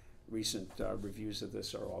more recent reviews of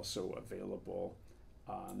this are also available.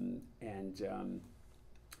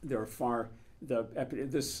 There are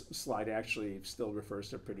this slide actually still refers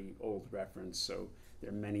to a pretty old reference, so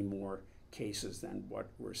there are many more cases than what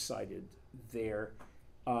were cited there.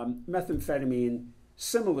 Methamphetamine,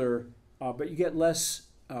 similar, but you get less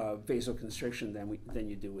vasoconstriction than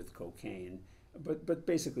you do with cocaine, but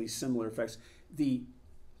basically similar effects. The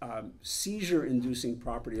seizure-inducing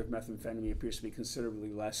property of methamphetamine appears to be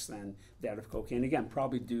considerably less than that of cocaine. Again,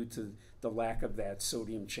 probably due to the lack of that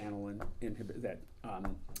sodium channel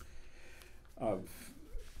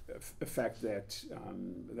effect that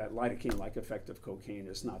lidocaine-like effect of cocaine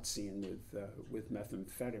is not seen with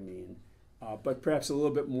methamphetamine. But perhaps a little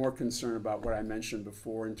bit more concern about what I mentioned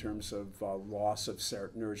before in terms of loss of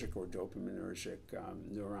serotonergic or dopaminergic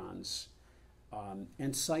neurons.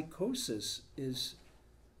 And psychosis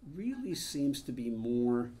really seems to be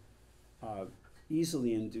more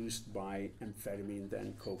easily induced by amphetamine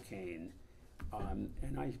than cocaine.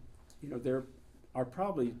 And there are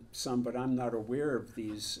probably some, but I'm not aware of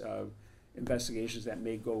these investigations that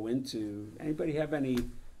may go into. Anybody have any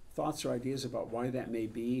thoughts or ideas about why that may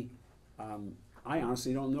be? I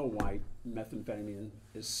honestly don't know why methamphetamine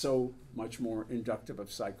is so much more inductive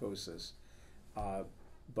of psychosis.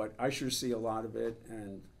 But I sure see a lot of it,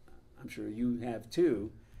 and I'm sure you have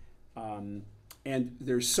too. And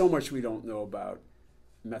there's so much we don't know about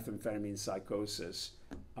methamphetamine psychosis.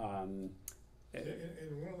 And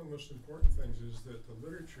one of the most important things is that the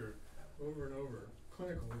literature, over and over,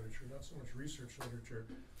 clinical literature, not so much research literature,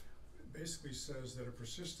 basically says that a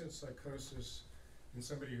persistent psychosis in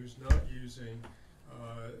somebody who's not using,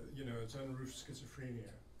 it's unroofed schizophrenia.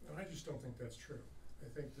 And I just don't think that's true. I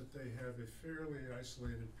think that they have a fairly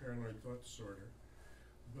isolated paranoid thought disorder,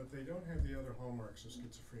 but they don't have the other hallmarks of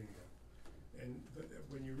schizophrenia. And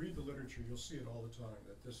when you read the literature, you'll see it all the time,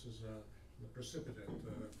 that this is the precipitant,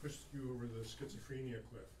 pushed you over the schizophrenia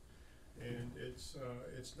cliff. And it's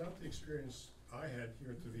not the experience I had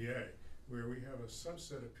here at the VA, where we have a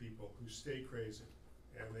subset of people who stay crazy,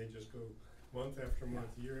 and they just go month after month,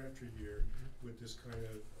 year after year, with this kind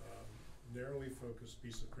of narrowly focused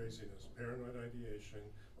piece of craziness, paranoid ideation,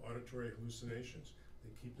 auditory hallucinations.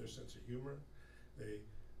 They keep their sense of humor, they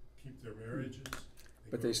keep their marriages.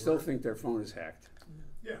 But they still think their phone is hacked.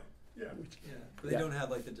 Yeah. But they don't have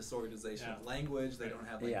like the disorganization of language. They don't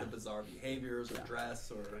have like the bizarre behaviors or dress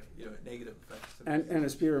or negative effects. And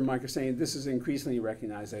as Peter and Mike are saying, this is increasingly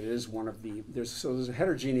recognized that it is one of the there's a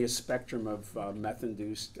heterogeneous spectrum of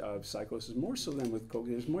meth-induced psychosis, more so than with coke.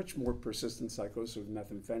 There's much more persistent psychosis with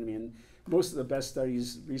methamphetamine. Most of the best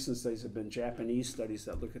recent studies have been Japanese studies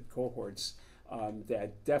that look at cohorts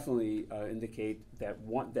that definitely indicate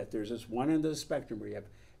that there's this one end of the spectrum where you have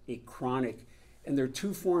a chronic. And there are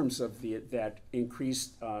two forms of that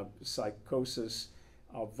increased psychosis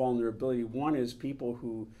vulnerability. One is people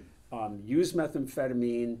who use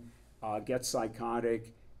methamphetamine, get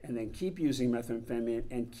psychotic, and then keep using methamphetamine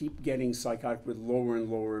and keep getting psychotic with lower and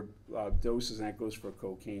lower doses, and that goes for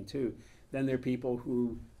cocaine too. Then there are people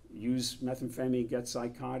who use methamphetamine, get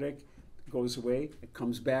psychotic, goes away, it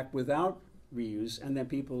comes back without reuse, and then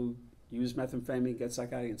people who use methamphetamine, get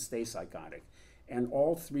psychotic, and stay psychotic. And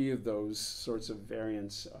all three of those sorts of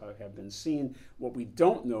variants have been seen. What we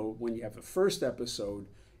don't know when you have the first episode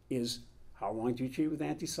is how long do you treat with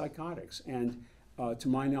antipsychotics? And to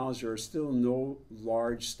my knowledge, there are still no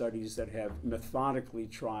large studies that have methodically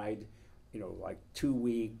tried, like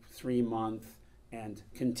 2-week, 3-month, and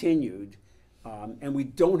continued. And we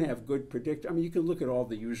don't have good predictors. I mean, you can look at all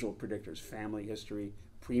the usual predictors, family history,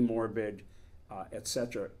 premorbid, et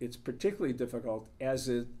cetera. It's particularly difficult, as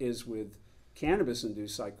it is with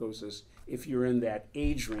cannabis-induced psychosis, if you're in that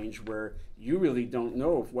age range where you really don't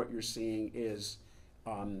know if what you're seeing is,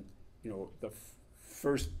 the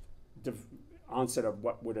first onset of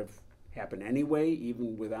what would have happened anyway,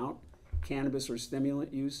 even without cannabis or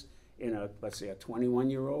stimulant use in let's say a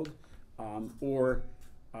 21-year-old, or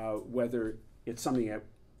whether it's something that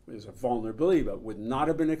is a vulnerability but would not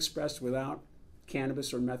have been expressed without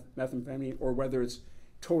cannabis or methamphetamine, or whether it's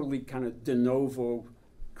totally kind of de novo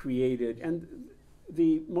created. And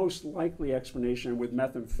the most likely explanation with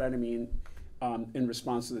methamphetamine, in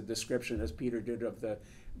response to the description, as Peter did, of the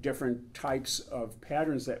different types of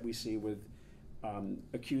patterns that we see with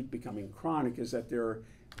acute becoming chronic, is that there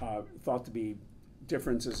are thought to be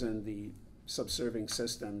differences in the subserving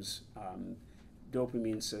systems,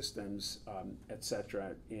 dopamine systems, et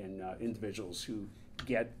cetera, in individuals who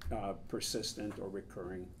get persistent or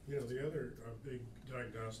recurring. The other big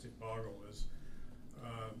diagnostic boggle is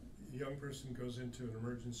a young person goes into an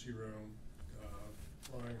emergency room,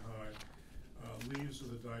 flying high, leaves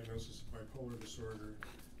with a diagnosis of bipolar disorder,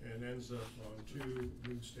 and ends up on 2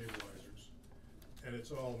 mood stabilizers, and it's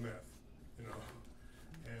all meth,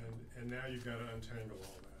 and now you've got to untangle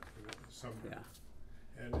all that somehow.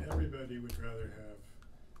 And everybody would rather have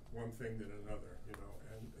one thing than another,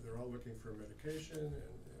 and they're all looking for medication,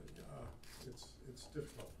 and it's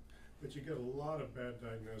difficult. But you get a lot of bad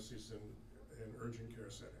diagnoses in urgent care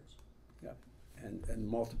settings. Yeah. and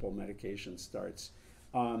multiple medication starts.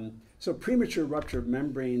 So premature rupture of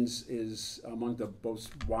membranes is among the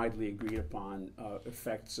most widely agreed upon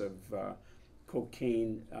effects of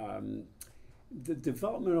cocaine. The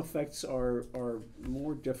developmental effects are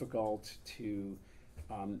more difficult to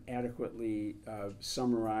adequately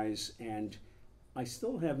summarize, and I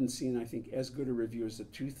still haven't seen, I think, as good a review as the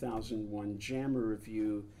 2001 JAMA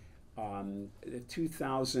review. The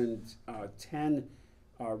 2010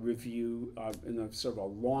 review in a sort of a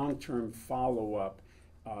long-term follow-up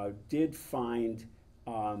did find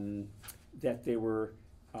that there were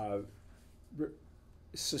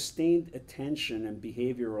sustained attention and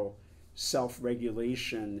behavioral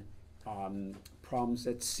self-regulation problems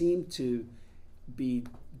that seem to be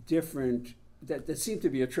different, that seem to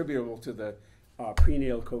be attributable to the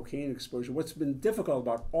prenatal cocaine exposure. What's been difficult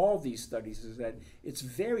about all these studies is that it's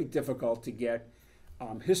very difficult to get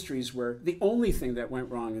histories where the only thing that went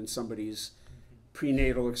wrong in somebody's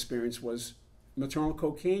prenatal experience was maternal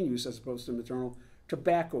cocaine use as opposed to maternal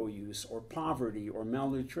tobacco use or poverty or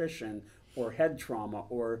malnutrition or head trauma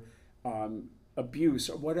or abuse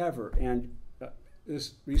or whatever. And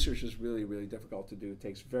this research is really, really difficult to do. It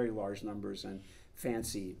takes very large numbers and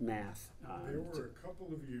fancy math. There were a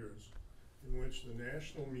couple of years in which the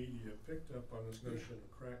national media picked up on this notion of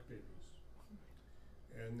crack babies.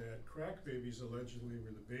 And that crack babies allegedly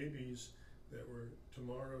were the babies that were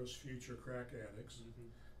tomorrow's future crack addicts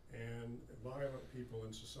and violent people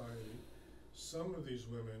in society. Some of these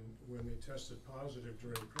women, when they tested positive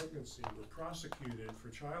during pregnancy, were prosecuted for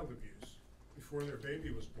child abuse before their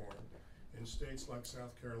baby was born in states like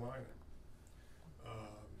South Carolina.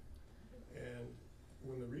 And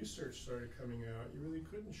when the research started coming out, you really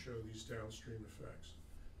couldn't show these downstream effects.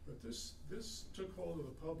 But this took hold of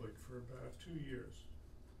the public for about 2 years.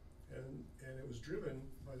 And it was driven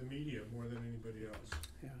by the media more than anybody else.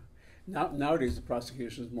 Yeah. Nowadays, the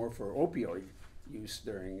prosecution is more for opioid use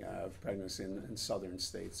during pregnancy in southern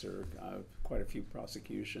states. There are quite a few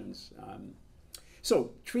prosecutions.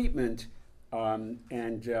 So treatment, and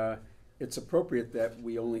it's appropriate that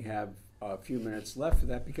we only have a few minutes left for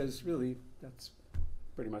that, because really that's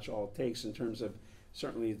pretty much all it takes in terms of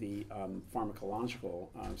certainly the pharmacological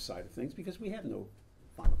side of things, because we have no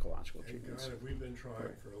pharmacological treatments. God, we've been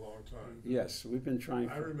trying for a long time. Yes, we've been trying.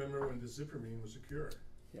 I remember when dizipramine was a cure.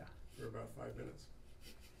 Yeah. For about 5 minutes.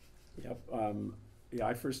 Yep. Yeah,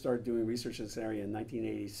 I first started doing research in this area in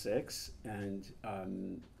 1986, and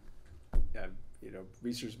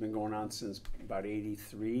research has been going on since about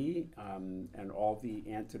 '83, and all the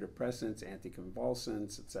antidepressants,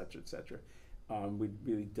 anticonvulsants, et cetera, we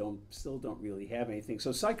really still don't really have anything.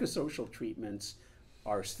 So psychosocial treatments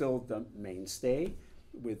are still the mainstay,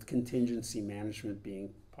 with contingency management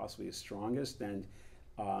being possibly the strongest. And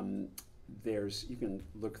you can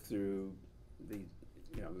look through the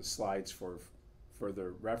slides for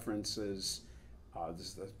further references. This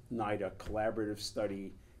is the NIDA collaborative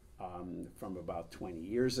study from about 20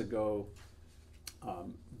 years ago.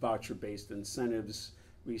 Voucher-based incentives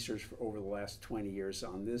research for over the last 20 years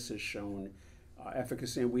on this has shown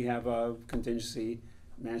efficacy. And we have a contingency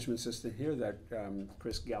management system here that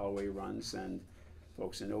Chris Galloway runs, and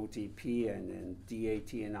folks in OTP and in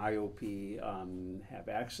DAT and IOP have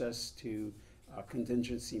access to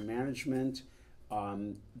contingency management.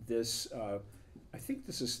 I think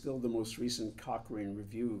this is still the most recent Cochrane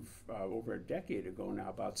review over a decade ago now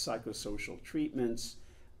about psychosocial treatments,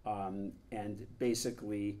 and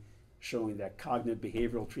basically showing that cognitive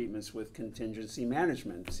behavioral treatments with contingency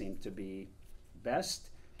management seem to be best.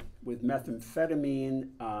 With methamphetamine,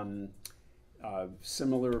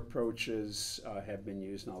 similar approaches have been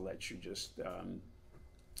used, and I'll let you just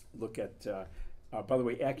look at, by the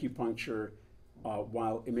way, acupuncture,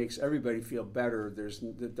 while it makes everybody feel better, there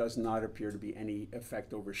does not appear to be any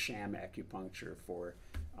effect over sham acupuncture for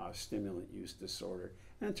stimulant use disorder.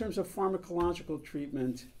 And in terms of pharmacological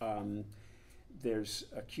treatment, there's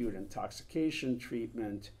acute intoxication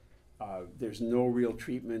treatment. There's no real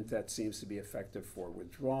treatment that seems to be effective for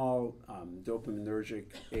withdrawal.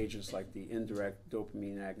 Dopaminergic agents like the indirect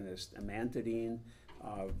dopamine agonist amantadine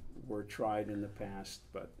were tried in the past,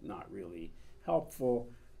 but not really helpful.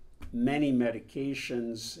 Many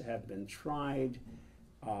medications have been tried,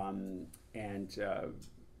 and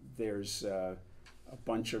there's a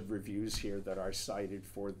bunch of reviews here that are cited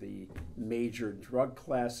for the major drug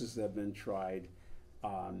classes that have been tried,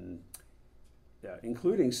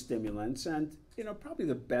 including stimulants. And probably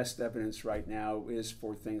the best evidence right now is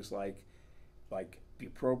for things like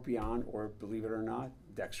bupropion, or, believe it or not,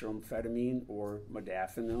 dextroamphetamine or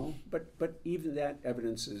modafinil. But even that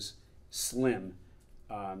evidence is slim.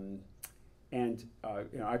 I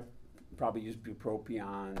probably use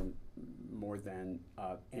bupropion more than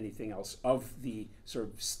anything else of the sort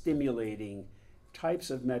of stimulating types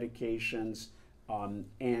of medications,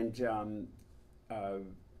 and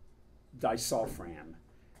disulfiram,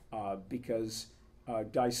 because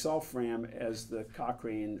disulfiram, as the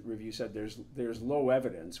Cochrane review said, there's low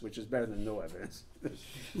evidence, which is better than no evidence.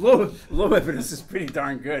 low evidence is pretty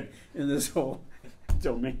darn good in this whole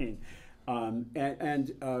domain. And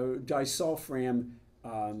disulfiram,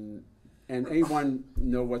 and anyone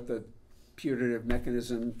know what the putative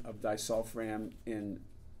mechanism of disulfiram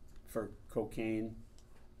for cocaine?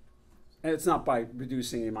 And it's not by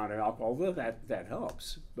reducing the amount of alcohol, although that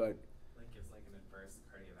helps, but like gives like an adverse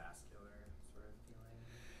cardiovascular sort of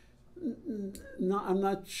feeling. No, I'm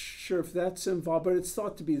not sure if that's involved, but it's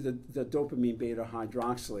thought to be the dopamine beta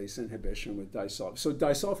hydroxylase inhibition with disulfiram. So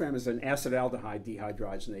disulfiram is an acetaldehyde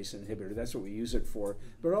dehydrogenase inhibitor. That's what we use it for.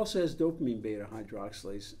 But it also has dopamine beta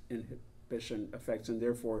hydroxylase inhibition effects, and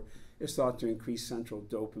therefore it's thought to increase central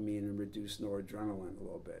dopamine and reduce noradrenaline a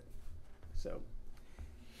little bit. So,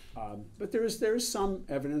 but there is some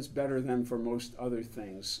evidence, better than for most other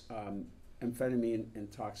things. Amphetamine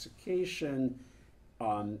intoxication.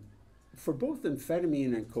 For both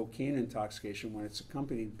amphetamine and cocaine intoxication, when it's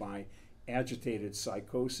accompanied by agitated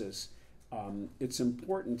psychosis, it's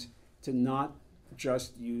important to not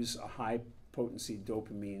just use a high-potency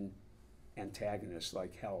dopamine antagonist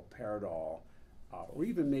like haloperidol, or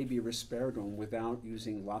even maybe risperidone, without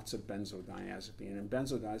using lots of benzodiazepine. And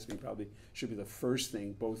benzodiazepine probably should be the first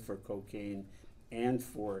thing, both for cocaine and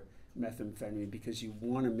for methamphetamine, because you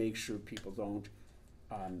want to make sure people don't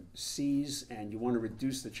seize, and you want to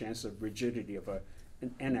reduce the chance of rigidity of an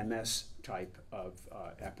NMS type of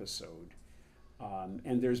episode.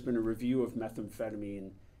 And there's been a review of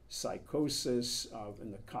methamphetamine psychosis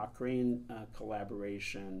in the Cochrane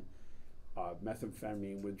collaboration,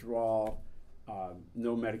 methamphetamine withdrawal,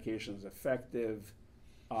 no medication is effective.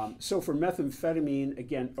 So for methamphetamine,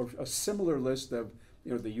 again, a similar list of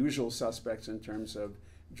the usual suspects in terms of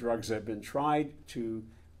drugs that have been tried to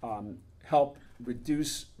help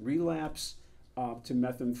reduce relapse to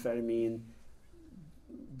methamphetamine.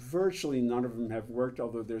 Virtually none of them have worked,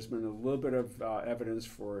 although there's been a little bit of evidence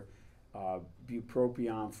for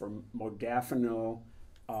bupropion, for modafinil,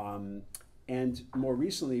 and more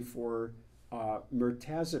recently for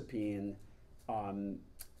mirtazapine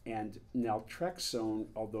and naltrexone,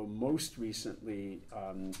 although most recently,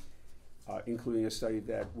 including a study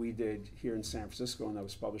that we did here in San Francisco and that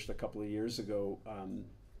was published a couple of years ago,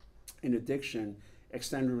 in addiction,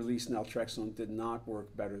 extended release naltrexone did not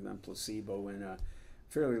work better than placebo in a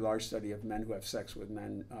fairly large study of men who have sex with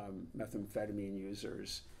men, methamphetamine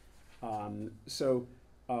users. So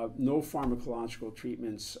no pharmacological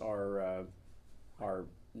treatments are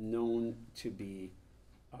known to be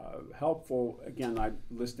helpful. Again, I'm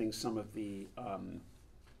listing some of the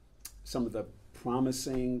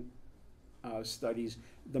promising studies.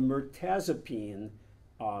 The mirtazapine,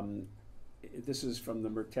 this is from the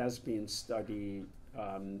mirtazapine study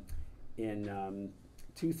in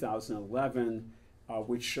 2011,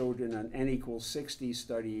 which showed in an N=60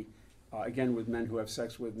 study, again with men who have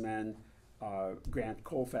sex with men. Grant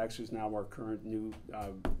Colfax, who's now our current new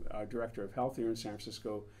director of health here in San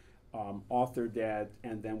Francisco, authored that,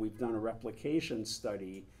 and then we've done a replication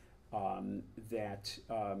study that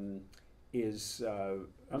is,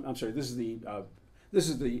 I'm sorry, this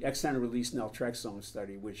is the extended release naltrexone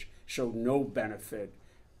study, which showed no benefit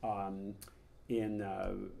in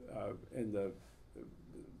the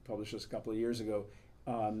published this a couple of years ago.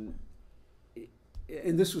 And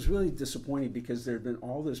this was really disappointing because there had been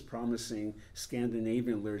all this promising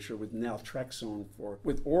Scandinavian literature with naltrexone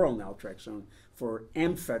with oral naltrexone for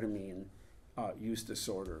amphetamine use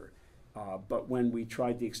disorder. But when we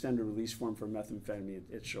tried the extended release form for methamphetamine,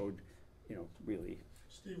 it showed, really.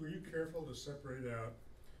 Steve, were you careful to separate out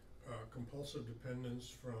compulsive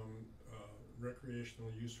dependence from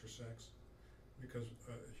recreational use for sex? Because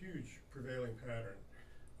a huge prevailing pattern,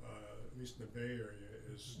 at least in the Bay Area,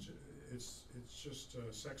 is it's just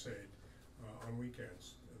sex aid on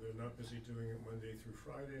weekends. They're not busy doing it Monday through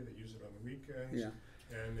Friday. They use it on the weekends. Yeah.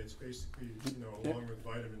 And it's basically, along with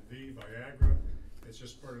vitamin B, Viagra, it's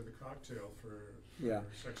just part of the cocktail for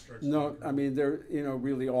sex drugs. No, I mean, they're,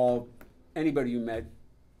 really all, anybody who met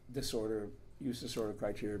use disorder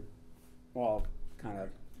criteria, all kind of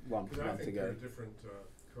lumped together. I think they're a different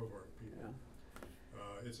cohort of people. Yeah.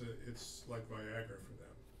 It's like Viagra for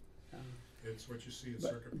them. Yeah. It's what you see in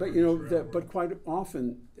circuit. But quite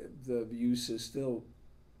often the use is still,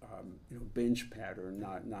 binge pattern,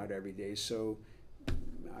 not every day. So,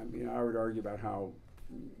 I would argue about how,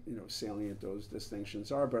 salient those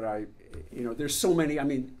distinctions are. But there's so many. I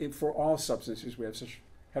mean, for all substances, we have such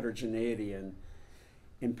heterogeneity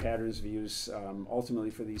in patterns of use.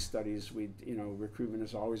 Ultimately, for these studies, recruitment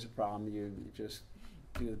is always a problem. You just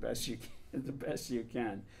do the best you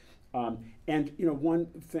can. And one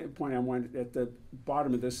point I wanted at the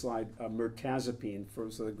bottom of this slide, mirtazapine,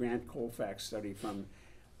 so the Grant Colfax study from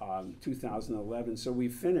 2011. So we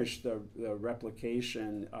finished the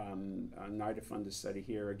replication NIDA-funded study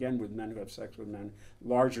here, again with men who have sex with men,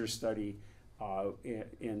 larger study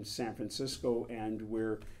in San Francisco, and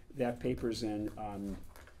that paper's in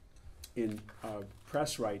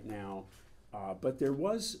press right now. But there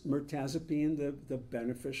was mirtazapine, the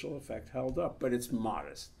beneficial effect held up, but it's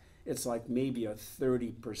modest. It's like maybe a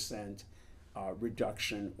 30%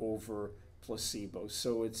 reduction over placebo.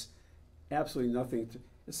 So it's absolutely nothing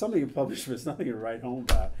it's something you publish, but it's nothing to write home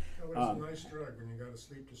about. It's a nice drug when you got a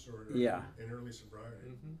sleep disorder in early sobriety.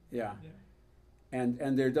 Mm-hmm. Yeah.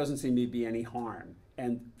 And there doesn't seem to be any harm.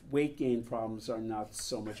 And weight gain problems are not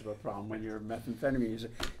so much of a problem when you're a methamphetamine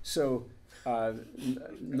user. So,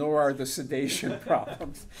 nor are the sedation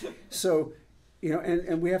problems. So,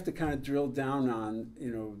 and we have to kind of drill down on,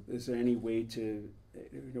 is there any way to,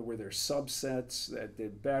 were there subsets that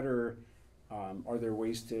did better? Are there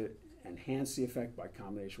ways to enhance the effect by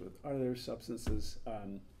combination with other substances?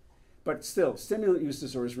 But still, stimulant use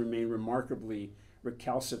disorders remain remarkably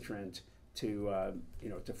recalcitrant to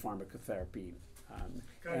pharmacotherapy.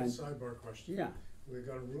 Got a sidebar question. Yeah. We've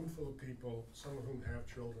got a room full of people, some of whom have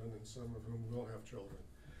children and some of whom will have children.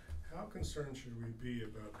 How concerned should we be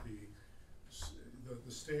about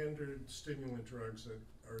the standard stimulant drugs that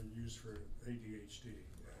are used for ADHD?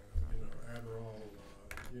 Adderall,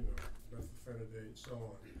 methylphenidate, so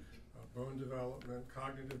on. Bone development,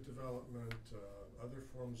 cognitive development, other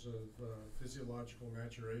forms of physiological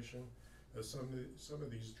maturation. Some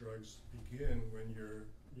of these drugs begin when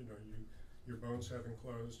your bones haven't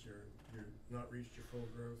closed, you're not reached your full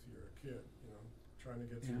growth, you're a kid, trying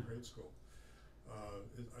to get through grade school.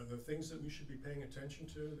 Are there things that we should be paying attention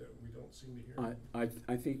to that we don't seem to hear?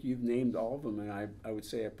 I think you've named all of them, and I would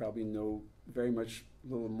say I probably know very much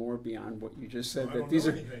a little more beyond what you just said. Well, these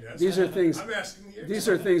are things. I'm asking you. These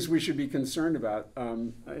are things we should be concerned about.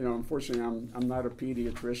 Unfortunately, I'm not a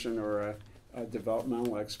pediatrician or a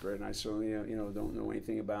developmental expert, and I certainly don't know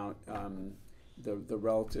anything about the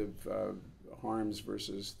relative harms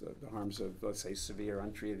versus the harms of, let's say, severe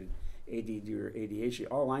untreated ADD or ADHD.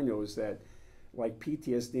 All I know is that, like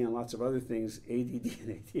PTSD and lots of other things, ADD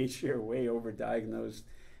and ADHD are way overdiagnosed,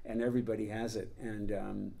 and everybody has it, and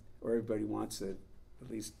or everybody wants to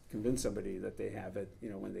at least convince somebody that they have it,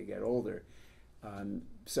 when they get older.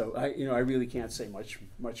 So I really can't say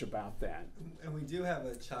much about that. And we do have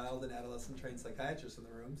a child and adolescent trained psychiatrist in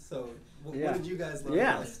the room. So what did you guys learn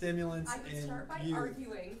about stimulants? I would start by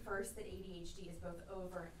arguing first that ADHD is both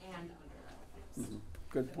over and underdiagnosed. Mm-hmm.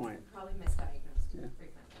 Good point. Probably misdiagnosed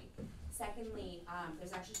frequently. Secondly,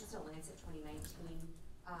 there's actually just a Lancet 2019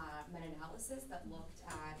 meta-analysis that looked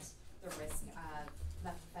at the risk of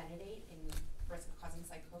methylphenidate in risk of causing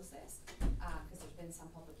psychosis, because there's been some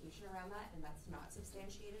publication around that, and that's not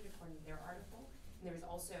substantiated according to their article. And there was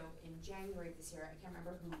also, in January of this year, I can't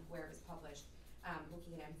remember where it was published,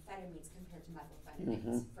 looking at amphetamines compared to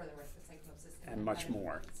methylphenidates for the risk of psychosis. And much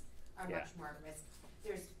more. Are much more at risk.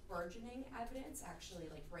 There's burgeoning evidence, actually,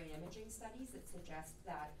 like brain imaging studies that suggest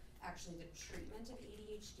that actually the treatment of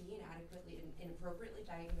ADHD inadequately and inappropriately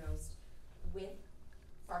diagnosed with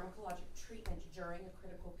pharmacologic treatment during a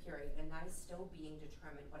critical period, and that is still being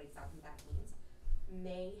determined what exactly that means,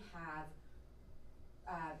 may have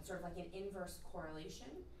sort of like an inverse correlation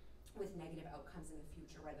with negative outcomes in the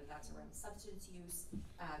future, whether that's around substance use,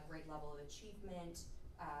 grade level of achievement,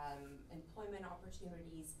 employment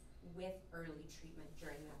opportunities, with early treatment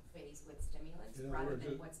during that phase with stimulants, rather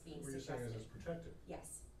than what's being suggested. What you're saying is it's protective.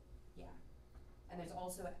 Yes, yeah. And there's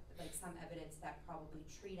also like some evidence that probably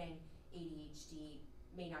treating ADHD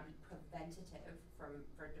may not be preventative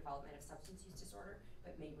for development of substance use disorder,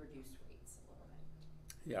 but may reduce rates a little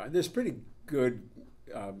bit. Yeah, there's pretty good,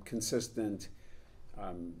 consistent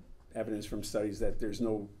evidence from studies that there's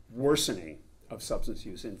no worsening of substance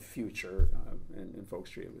use in future in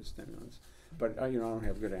folks treated with stimulants. But I don't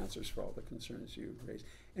have good answers for all the concerns you raised.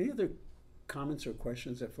 Any other comments or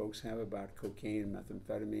questions that folks have about cocaine and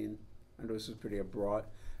methamphetamine? I know this is pretty a broad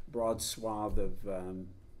swath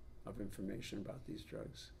of information about these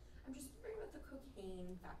drugs. I'm just wondering about the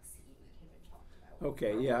cocaine vaccine that had been talked about.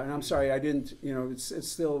 Okay, yeah, and I'm sorry I didn't.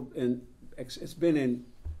 It's still it's been in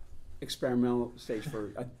experimental stage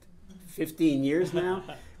for a 15 years now.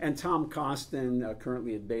 And Tom Costin,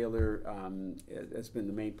 currently at Baylor, has been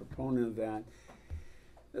the main proponent of that.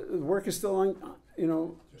 The work is still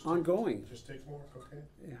ongoing. Just take more cocaine.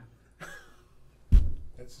 Yeah.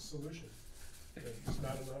 That's the solution. If it's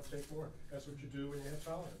not enough, take more. That's what you do when you have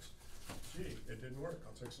tolerance. Gee, it didn't work.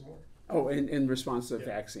 I'll take some more. Oh, in response to the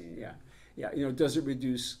vaccine, yeah. Yeah, does it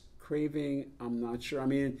reduce craving? I'm not sure. I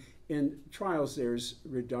mean, in trials, there's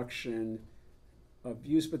reduction of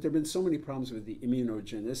use, but there have been so many problems with the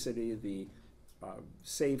immunogenicity, the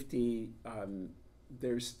safety.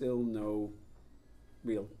 There's still no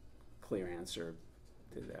real clear answer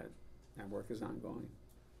to that. That work is ongoing.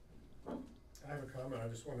 I have a comment. I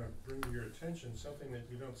just want to bring to your attention something that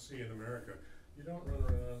you don't see in America. You don't run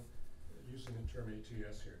around using the term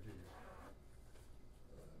ATS here, do you?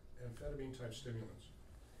 Amphetamine type stimulants.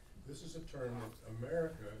 This is a term that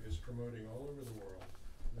America is promoting all over the world.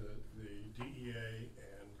 The DEA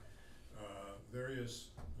and various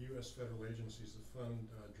U.S. federal agencies that fund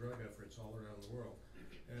drug efforts all around the world.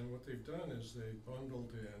 And what they've done is they've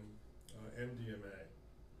bundled in MDMA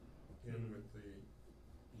in with the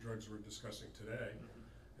drugs we're discussing today.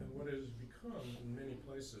 And what it has become in many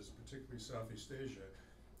places, particularly Southeast Asia,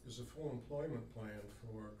 is a full employment plan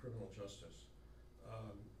for criminal justice.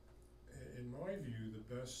 In my view, the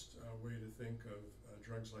best way to think of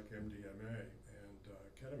drugs like MDMA and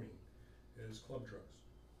ketamine is club drugs.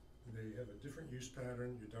 They have a different use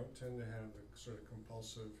pattern. You don't tend to have the sort of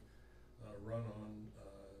compulsive run-on,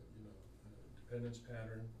 dependence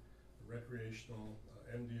pattern. The recreational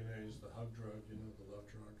MDMA is the hug drug, the love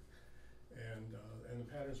drug, and the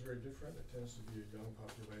pattern is very different. It tends to be a young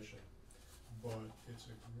population, but it's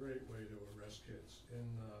a great way to arrest kids.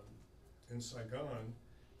 In Saigon,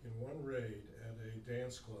 in one raid at a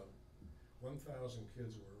dance club, 1,000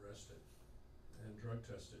 kids were arrested and drug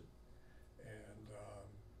tested, and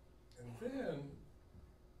then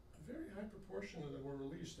a very high proportion of them were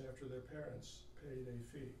released after their parents paid a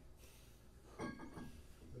fee.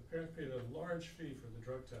 The parents paid a large fee for the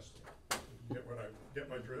drug testing. Get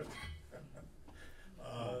my drift?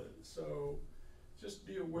 So just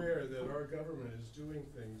be aware that our government is doing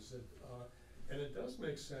things that, and it does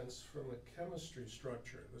make sense from a chemistry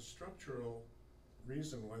structure. The structural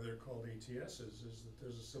reason why they're called ATSs is that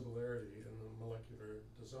there's a similarity in the molecular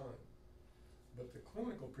design. But the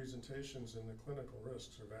clinical presentations and the clinical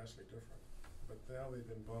risks are vastly different. But now they've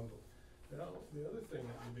been bundled. Now, the other thing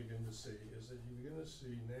that you begin to see is that you begin to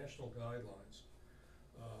see national guidelines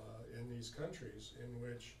in these countries in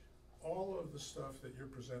which all of the stuff that you're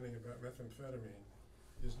presenting about methamphetamine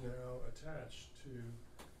is now attached to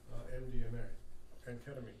MDMA and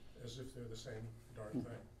ketamine, as if they're the same darn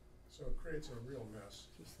thing. So it creates a real mess.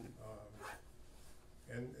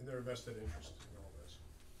 And there are vested interests in all that.